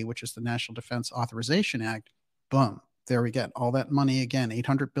NDAA, which is the National Defense Authorization Act, boom, there we get all that money again,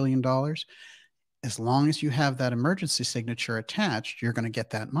 $800 billion. As long as you have that emergency signature attached, you're going to get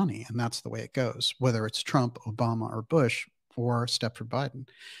that money. And that's the way it goes, whether it's Trump, Obama, or Bush, or Stepford Biden.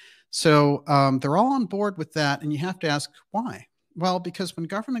 So they're all on board with that. And you have to ask why? Well, because when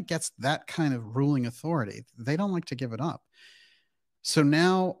government gets that kind of ruling authority, they don't like to give it up. So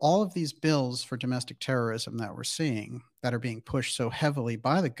now all of these bills for domestic terrorism that we're seeing that are being pushed so heavily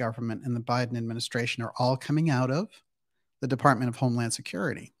by the government and the Biden administration are all coming out of the Department of Homeland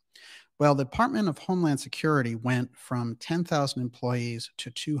Security. Well, the Department of Homeland Security went from 10,000 employees to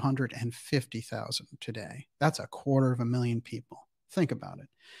 250,000 today. That's 250,000 people. Think about it.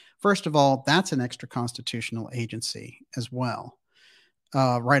 First of all, that's an extra constitutional agency as well,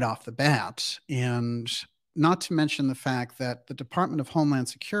 right off the bat. And not to mention the fact that the Department of Homeland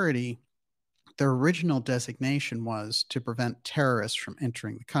Security, their original designation was to prevent terrorists from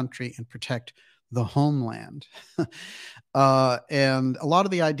entering the country and protect the homeland. And a lot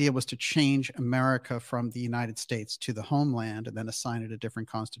of the idea was to change America from the United States to the homeland and then assign it a different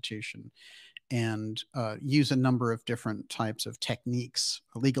constitution and use a number of different types of techniques,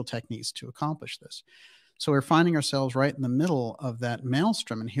 legal techniques, to accomplish this. So we're finding ourselves right in the middle of that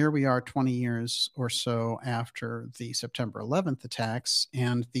maelstrom. And here we are 20 years or so after the September 11th attacks,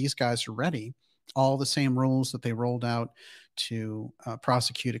 and these guys are ready. All the same rules that they rolled out to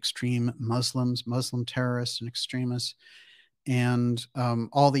prosecute extreme Muslims, Muslim terrorists and extremists, and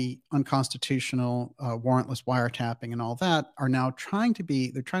all the unconstitutional warrantless wiretapping and all that are now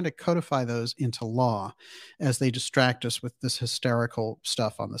they're trying to codify those into law as they distract us with this hysterical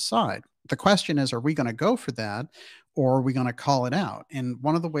stuff on the side. The question is, are we going to go for that, or are we going to call it out? And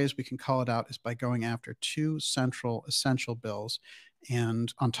one of the ways we can call it out is by going after two central essential bills.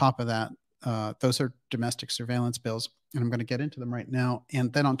 And on top of that, those are domestic surveillance bills, and I'm going to get into them right now.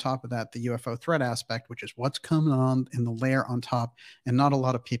 And then on top of that, the UFO threat aspect, which is what's coming on in the layer on top, and not a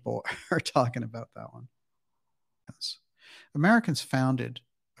lot of people are talking about that one. Yes. Americans founded,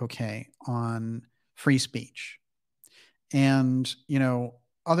 on free speech. And,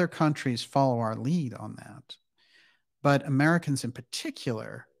 other countries follow our lead on that. But Americans in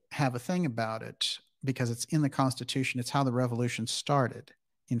particular have a thing about it because it's in the Constitution. It's how the revolution started,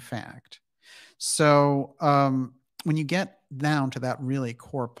 in fact. So when you get down to that really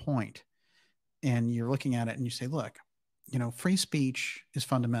core point and you're looking at it and you say, look, free speech is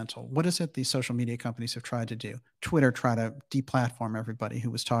fundamental. What is it these social media companies have tried to do? Twitter tried to deplatform everybody who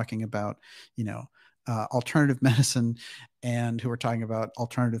was talking about, alternative medicine and who were talking about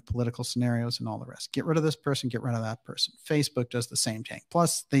alternative political scenarios and all the rest. Get rid of this person, get rid of that person. Facebook does the same thing.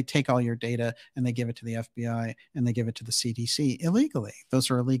 Plus, they take all your data and they give it to the FBI and they give it to the CDC illegally. Those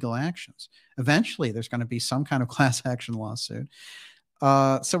are illegal actions. Eventually, there's going to be some kind of class action lawsuit.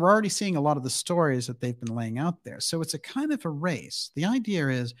 So we're already seeing a lot of the stories that they've been laying out there. So it's a kind of a race. The idea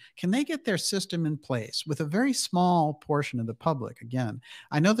is, can they get their system in place with a very small portion of the public? Again,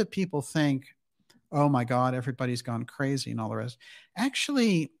 I know that people think, oh my God, everybody's gone crazy and all the rest.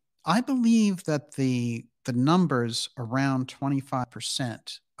 Actually, I believe that the numbers around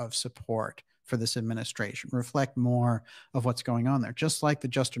 25% of support for this administration reflect more of what's going on there. Just like the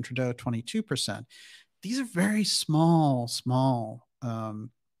Justin Trudeau 22%. These are very small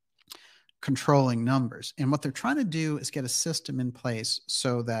controlling numbers. And what they're trying to do is get a system in place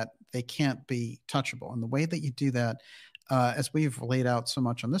so that they can't be touchable. And the way that you do that, as we've laid out so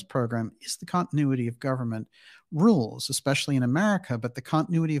much on this program, is the continuity of government rules, especially in America. But the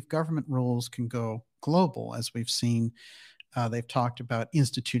continuity of government rules can go global, as we've seen. They've talked about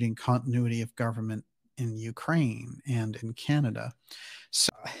instituting continuity of government in Ukraine and in Canada.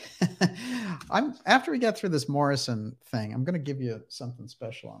 So after we get through this Morrison thing, I'm going to give you something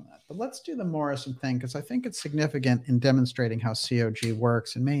special on that. But let's do the Morrison thing, because I think it's significant in demonstrating how COG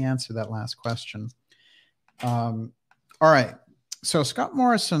works and may answer that last question. All right. So Scott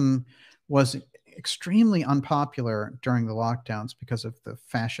Morrison was extremely unpopular during the lockdowns because of the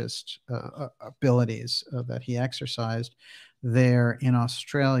fascist abilities that he exercised there in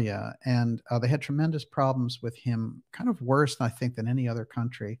Australia. And they had tremendous problems with him, kind of worse, I think, than any other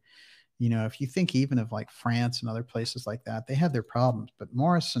country. If you think even of like France and other places like that, they had their problems. But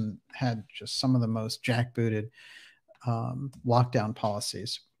Morrison had just some of the most jackbooted lockdown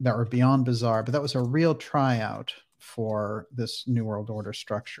policies that were beyond bizarre. But that was a real tryout for this New World Order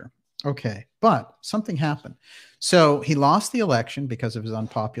structure. Okay, but something happened. So he lost the election because of his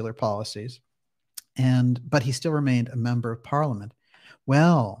unpopular policies, but he still remained a member of parliament.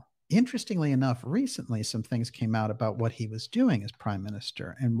 Well, interestingly enough, recently some things came out about what he was doing as prime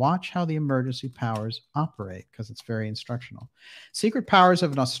minister, and watch how the emergency powers operate, because it's very instructional. Secret powers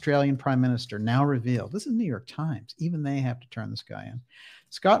of an Australian prime minister now revealed. This is New York Times. Even they have to turn this guy in.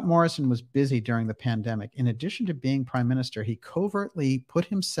 Scott Morrison was busy during the pandemic. In addition to being prime minister, he covertly put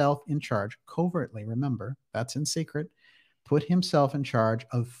himself in charge, covertly, remember, that's in secret, put himself in charge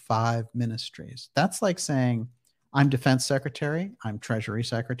of 5 ministries. That's like saying, I'm defense secretary, I'm treasury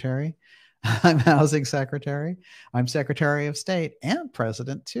secretary, I'm housing secretary, I'm secretary of state and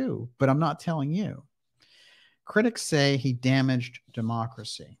president too, but I'm not telling you. Critics say he damaged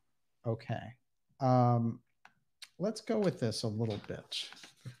democracy. Okay. Let's go with this a little bit.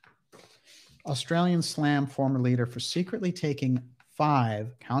 Australians slam former leader for secretly taking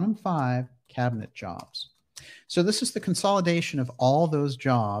 5, count them 5, cabinet jobs. So this is the consolidation of all those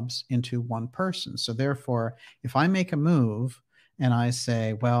jobs into one person. So therefore, if I make a move and I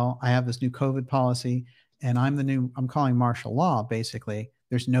say, well, I have this new COVID policy and I'm calling martial law, basically,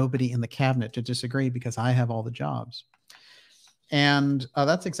 there's nobody in the cabinet to disagree because I have all the jobs. And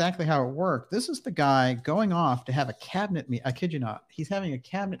that's exactly how it worked. This is the guy going off to have a cabinet meeting. I kid you not. He's having a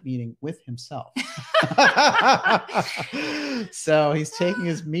cabinet meeting with himself. So he's taking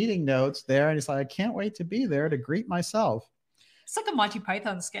his meeting notes there, and he's like, I can't wait to be there to greet myself. It's like a Monty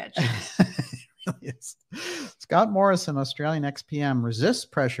Python sketch. Really is. Scott Morrison, Australian ex-PM, resists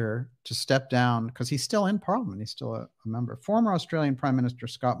pressure to step down because he's still in Parliament. He's still a member. Former Australian Prime Minister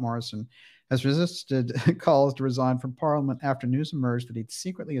Scott Morrison has resisted calls to resign from Parliament after news emerged that he'd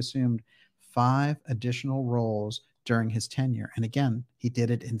secretly assumed 5 additional roles during his tenure. And again, he did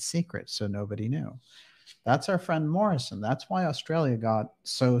it in secret, so nobody knew. That's our friend Morrison. That's why Australia got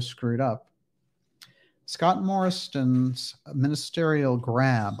so screwed up. Scott Morrison's ministerial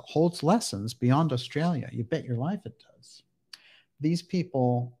grab holds lessons beyond Australia. You bet your life it does. These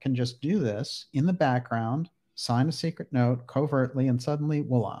people can just do this in the background, sign a secret note covertly, and suddenly,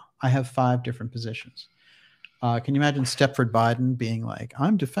 voila, I have 5 different positions. Can you imagine Stepford Biden being like,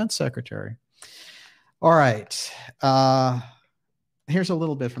 I'm defense secretary? All right. Here's a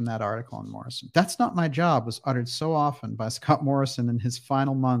little bit from that article on Morrison. That's not my job was uttered so often by Scott Morrison in his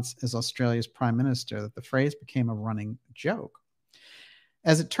final months as Australia's prime minister that the phrase became a running joke.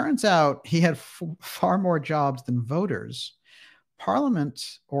 As it turns out, he had far more jobs than voters,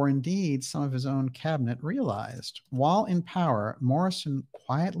 Parliament, or indeed some of his own cabinet, realized. While in power, Morrison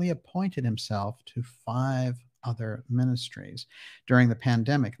quietly appointed himself to 5 other ministries during the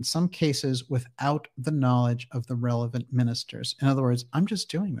pandemic, in some cases without the knowledge of the relevant ministers. In other words, I'm just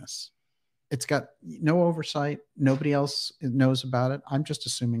doing this. It's got no oversight. Nobody else knows about it. I'm just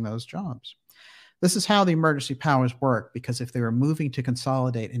assuming those jobs. This is how the emergency powers work, because if they were moving to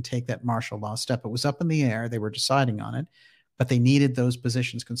consolidate and take that martial law step, it was up in the air. They were deciding on it, but they needed those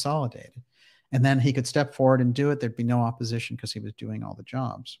positions consolidated. And then he could step forward and do it. There'd be no opposition because he was doing all the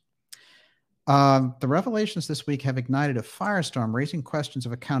jobs. The revelations this week have ignited a firestorm, raising questions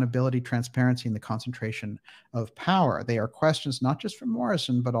of accountability, transparency, and the concentration of power. They are questions not just for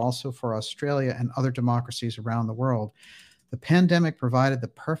Morrison, but also for Australia and other democracies around the world. The pandemic provided the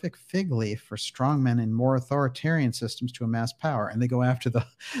perfect fig leaf for strongmen in more authoritarian systems to amass power. And they go after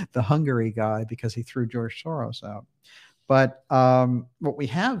the Hungary guy because he threw George Soros out. But what we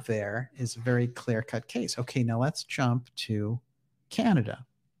have there is a very clear-cut case. Okay, now let's jump to Canada.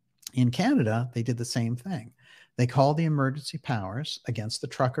 In Canada, they did the same thing. They called the emergency powers against the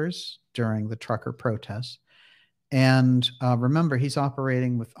truckers during the trucker protests. And remember, he's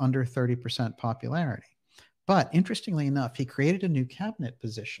operating with under 30% popularity. But interestingly enough, he created a new cabinet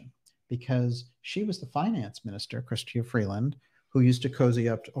position because she was the finance minister, Chrystia Freeland, who used to cozy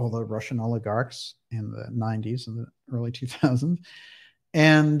up to all the Russian oligarchs in the 90s and the early 2000s.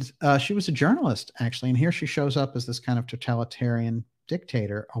 And she was a journalist, actually. And here she shows up as this kind of totalitarian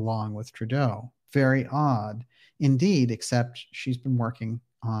dictator along with Trudeau. Very odd indeed, except she's been working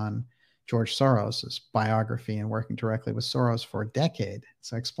on George Soros's biography and working directly with Soros for a decade.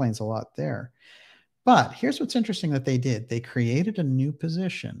 So it explains a lot there. But here's what's interesting that they did. They created a new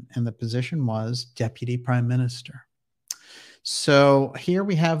position, and the position was Deputy Prime Minister. So here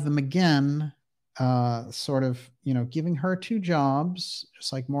we have them again, sort of, giving her 2 jobs,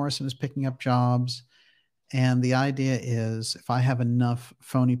 just like Morrison is picking up jobs. And the idea is, if I have enough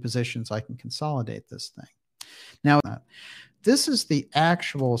phony positions, I can consolidate this thing. Now, this is the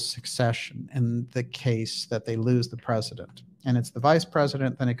actual succession in the case that they lose the president. And it's the vice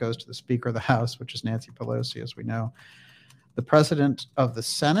president, then it goes to the Speaker of the House, which is Nancy Pelosi, as we know. The president of the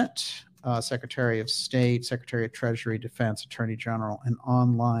Senate, Secretary of State, Secretary of Treasury, Defense, Attorney General, and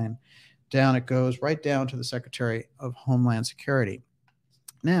online down it goes, right down to the Secretary of Homeland Security.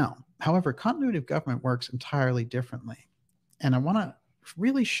 Now, however, continuity of government works entirely differently. And I want to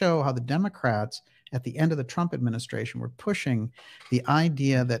really show how the Democrats at the end of the Trump administration were pushing the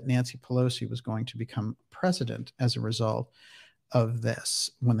idea that Nancy Pelosi was going to become president as a result of this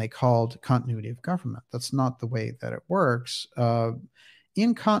when they called continuity of government. That's not the way that it works.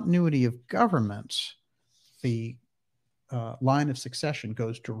 In continuity of government, the line of succession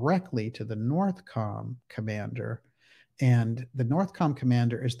goes directly to the NORTHCOM commander. And the NORTHCOM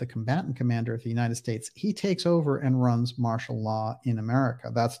commander is the combatant commander of the United States. He takes over and runs martial law in America.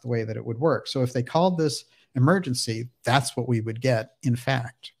 That's the way that it would work. So if they called this emergency, that's what we would get, in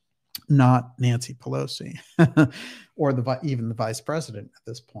fact, not Nancy Pelosi or even the vice president at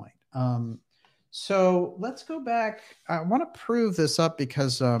this point. So let's go back. I want to prove this up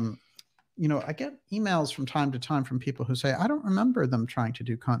because, you know, I get emails from time to time from people who say, I don't remember them trying to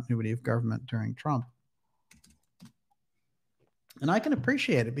do continuity of government during Trump. And I can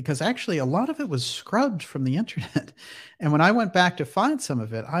appreciate it because actually a lot of it was scrubbed from the internet. And when I went back to find some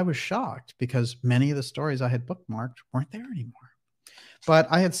of it, I was shocked because many of the stories I had bookmarked weren't there anymore. But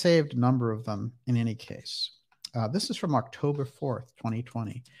I had saved a number of them in any case. This is from October 4th,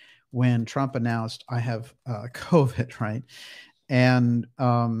 2020, when Trump announced, I have COVID, right? And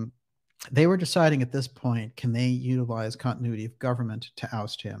they were deciding at this point, can they utilize continuity of government to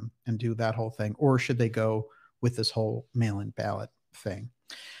oust him and do that whole thing? Or should they go with this whole mail-in ballot thing?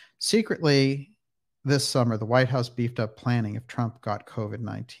 Secretly, this summer, the White House beefed up planning if Trump got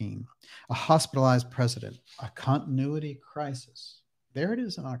COVID-19. A hospitalized president, a continuity crisis. There it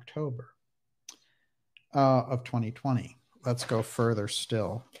is in October of 2020. Let's go further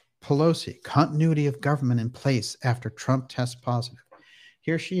still. Pelosi, continuity of government in place after Trump tests positive.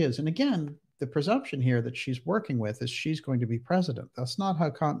 Here she is. And again, the presumption here that she's working with is she's going to be president. That's not how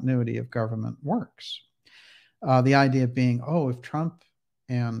continuity of government works. The idea being, oh, if Trump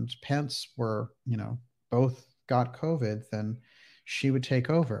and Pence were, you know, both got COVID, then she would take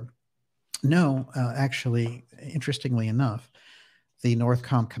over. No, actually, interestingly enough, the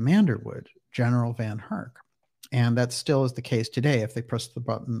Northcom commander would, General Van Herk. And that still is the case today if they press the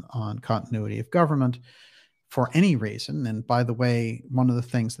button on continuity of government for any reason. And by the way, one of the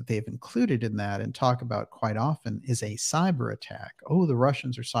things that they've included in that and talk about quite often is a cyber attack. Oh, the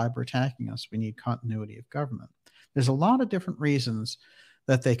Russians are cyber attacking us. We need continuity of government. There's a lot of different reasons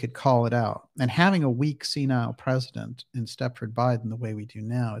that they could call it out. And having a weak, senile president in Stepford Biden the way we do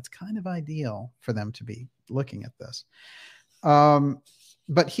now, it's kind of ideal for them to be looking at this.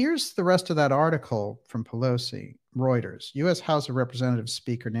 But here's the rest of that article from Pelosi. Reuters, U.S. House of Representatives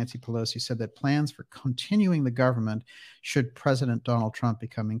Speaker Nancy Pelosi said that plans for continuing the government should President Donald Trump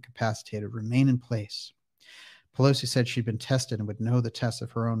become incapacitated remain in place. Pelosi said she'd been tested and would know the tests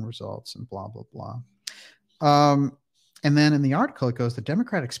of her own results and blah, blah, blah. And then in the article, it goes, the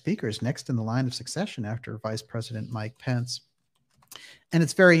Democratic speaker is next in the line of succession after Vice President Mike Pence. And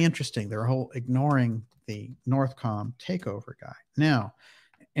it's very interesting. They're whole ignoring the Northcom takeover guy. Now,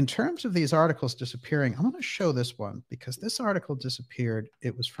 in terms of these articles disappearing, I want to show this one because this article disappeared.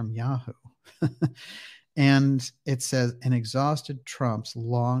 It was from Yahoo. And it says, an exhausted Trump's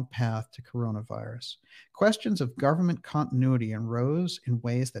long path to coronavirus. Questions of government continuity arose in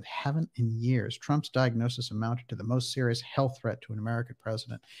ways that haven't in years. Trump's diagnosis amounted to the most serious health threat to an American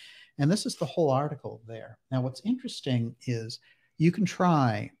president. And this is the whole article there. Now, what's interesting is you can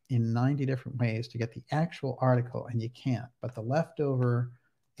try in 90 different ways to get the actual article, and you can't. But the leftover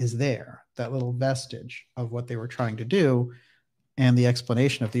is there, that little vestige of what they were trying to do and the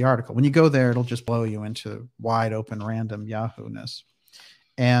explanation of the article. When you go there, it'll just blow you into wide open random Yahoo-ness.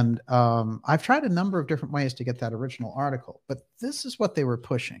 And I've tried a number of different ways to get that original article, but this is what they were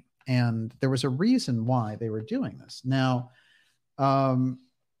pushing. And there was a reason why they were doing this. Now, the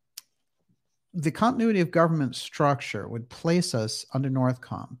continuity of government structure would place us under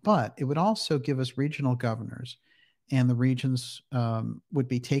Northcom, but it would also give us regional governors, and the regions would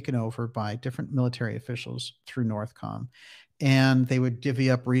be taken over by different military officials through Northcom, and they would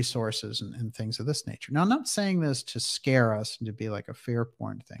divvy up resources and things of this nature. Now, I'm not saying this to scare us and to be like a fear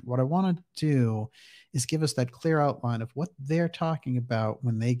porn thing. What I want to do is give us that clear outline of what they're talking about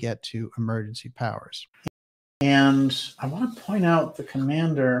when they get to emergency powers. And I want to point out the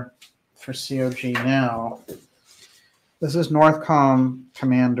commander for COG now. This is Northcom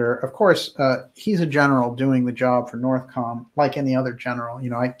commander. Of course, he's a general doing the job for Northcom, like any other general. You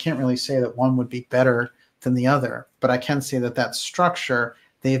know, I can't really say that one would be better than the other, but I can say that that structure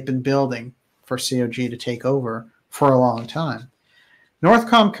they've been building for COG to take over for a long time.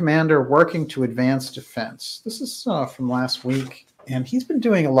 Northcom commander working to advance defense. This is from last week, and he's been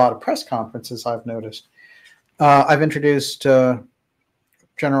doing a lot of press conferences, I've noticed. I've introduced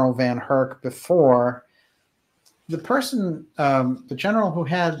General Van Herk before. The person, the general who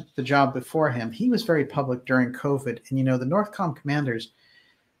had the job before him, he was very public during COVID. And, you know, the Northcom commanders,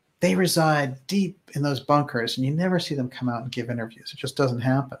 they reside deep in those bunkers, and you never see them come out and give interviews. It just doesn't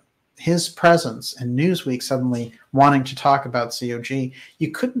happen. His presence and Newsweek suddenly wanting to talk about COG,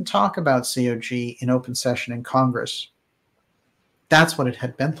 you couldn't talk about COG in open session in Congress. That's what it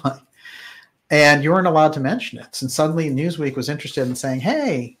had been like. And you weren't allowed to mention it. And suddenly Newsweek was interested in saying,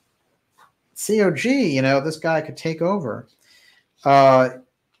 hey, COG, you know, this guy could take over.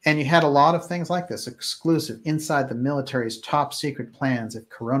 And you had a lot of things like this, exclusive, inside the military's top secret plans if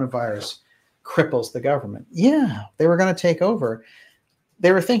coronavirus cripples the government. Yeah, they were going to take over.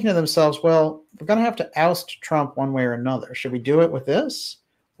 they were thinking to themselves, well, we're going to have to oust Trump one way or another. Should we do it with this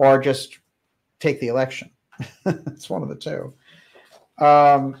or just take the election? It's one of the two.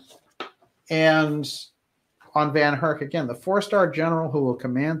 And on Van Herk, again, the 4-star general who will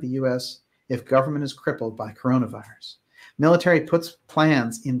command the U.S. if government is crippled by coronavirus. Military puts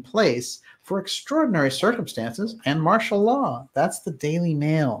plans in place for extraordinary circumstances and martial law. That's the Daily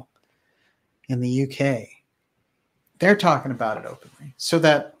Mail in the UK. They're talking about it openly. So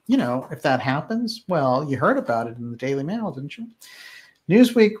that, you know, if that happens, well, you heard about it in the Daily Mail, didn't you?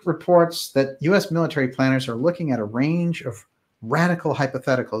 Newsweek reports that U.S. military planners are looking at a range of radical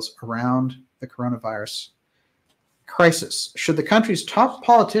hypotheticals around the coronavirus crisis. Should the country's top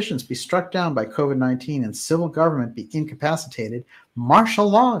politicians be struck down by COVID-19 and civil government be incapacitated, martial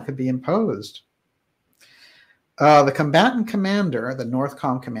law could be imposed. The combatant commander, the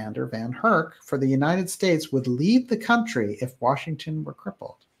Northcom commander, Van Herk, for the United States would leave the country if Washington were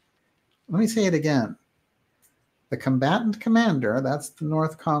crippled. Let me say it again. The combatant commander, that's the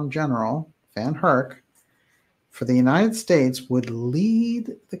Northcom general, Van Herk, for the United States would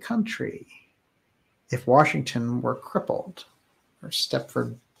lead the country if Washington were crippled or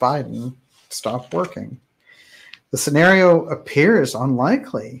Stepford Biden stopped working. The scenario appears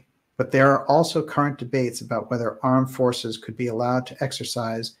unlikely, but there are also current debates about whether armed forces could be allowed to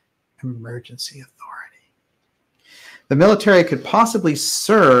exercise emergency authority. The military could possibly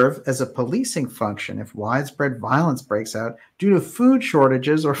serve as a policing function if widespread violence breaks out due to food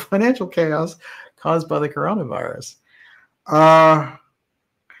shortages or financial chaos caused by the coronavirus.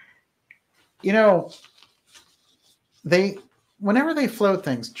 You know, whenever they float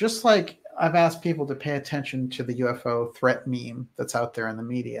things, just like I've asked people to pay attention to the UFO threat meme that's out there in the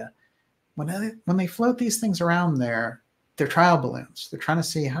media, when they float these things around there, they're trial balloons. They're trying to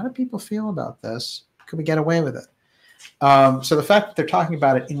see, how do people feel about this? Could we get away with it? So the fact that they're talking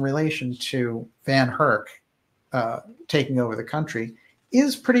about it in relation to Van Herk taking over the country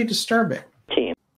is pretty disturbing.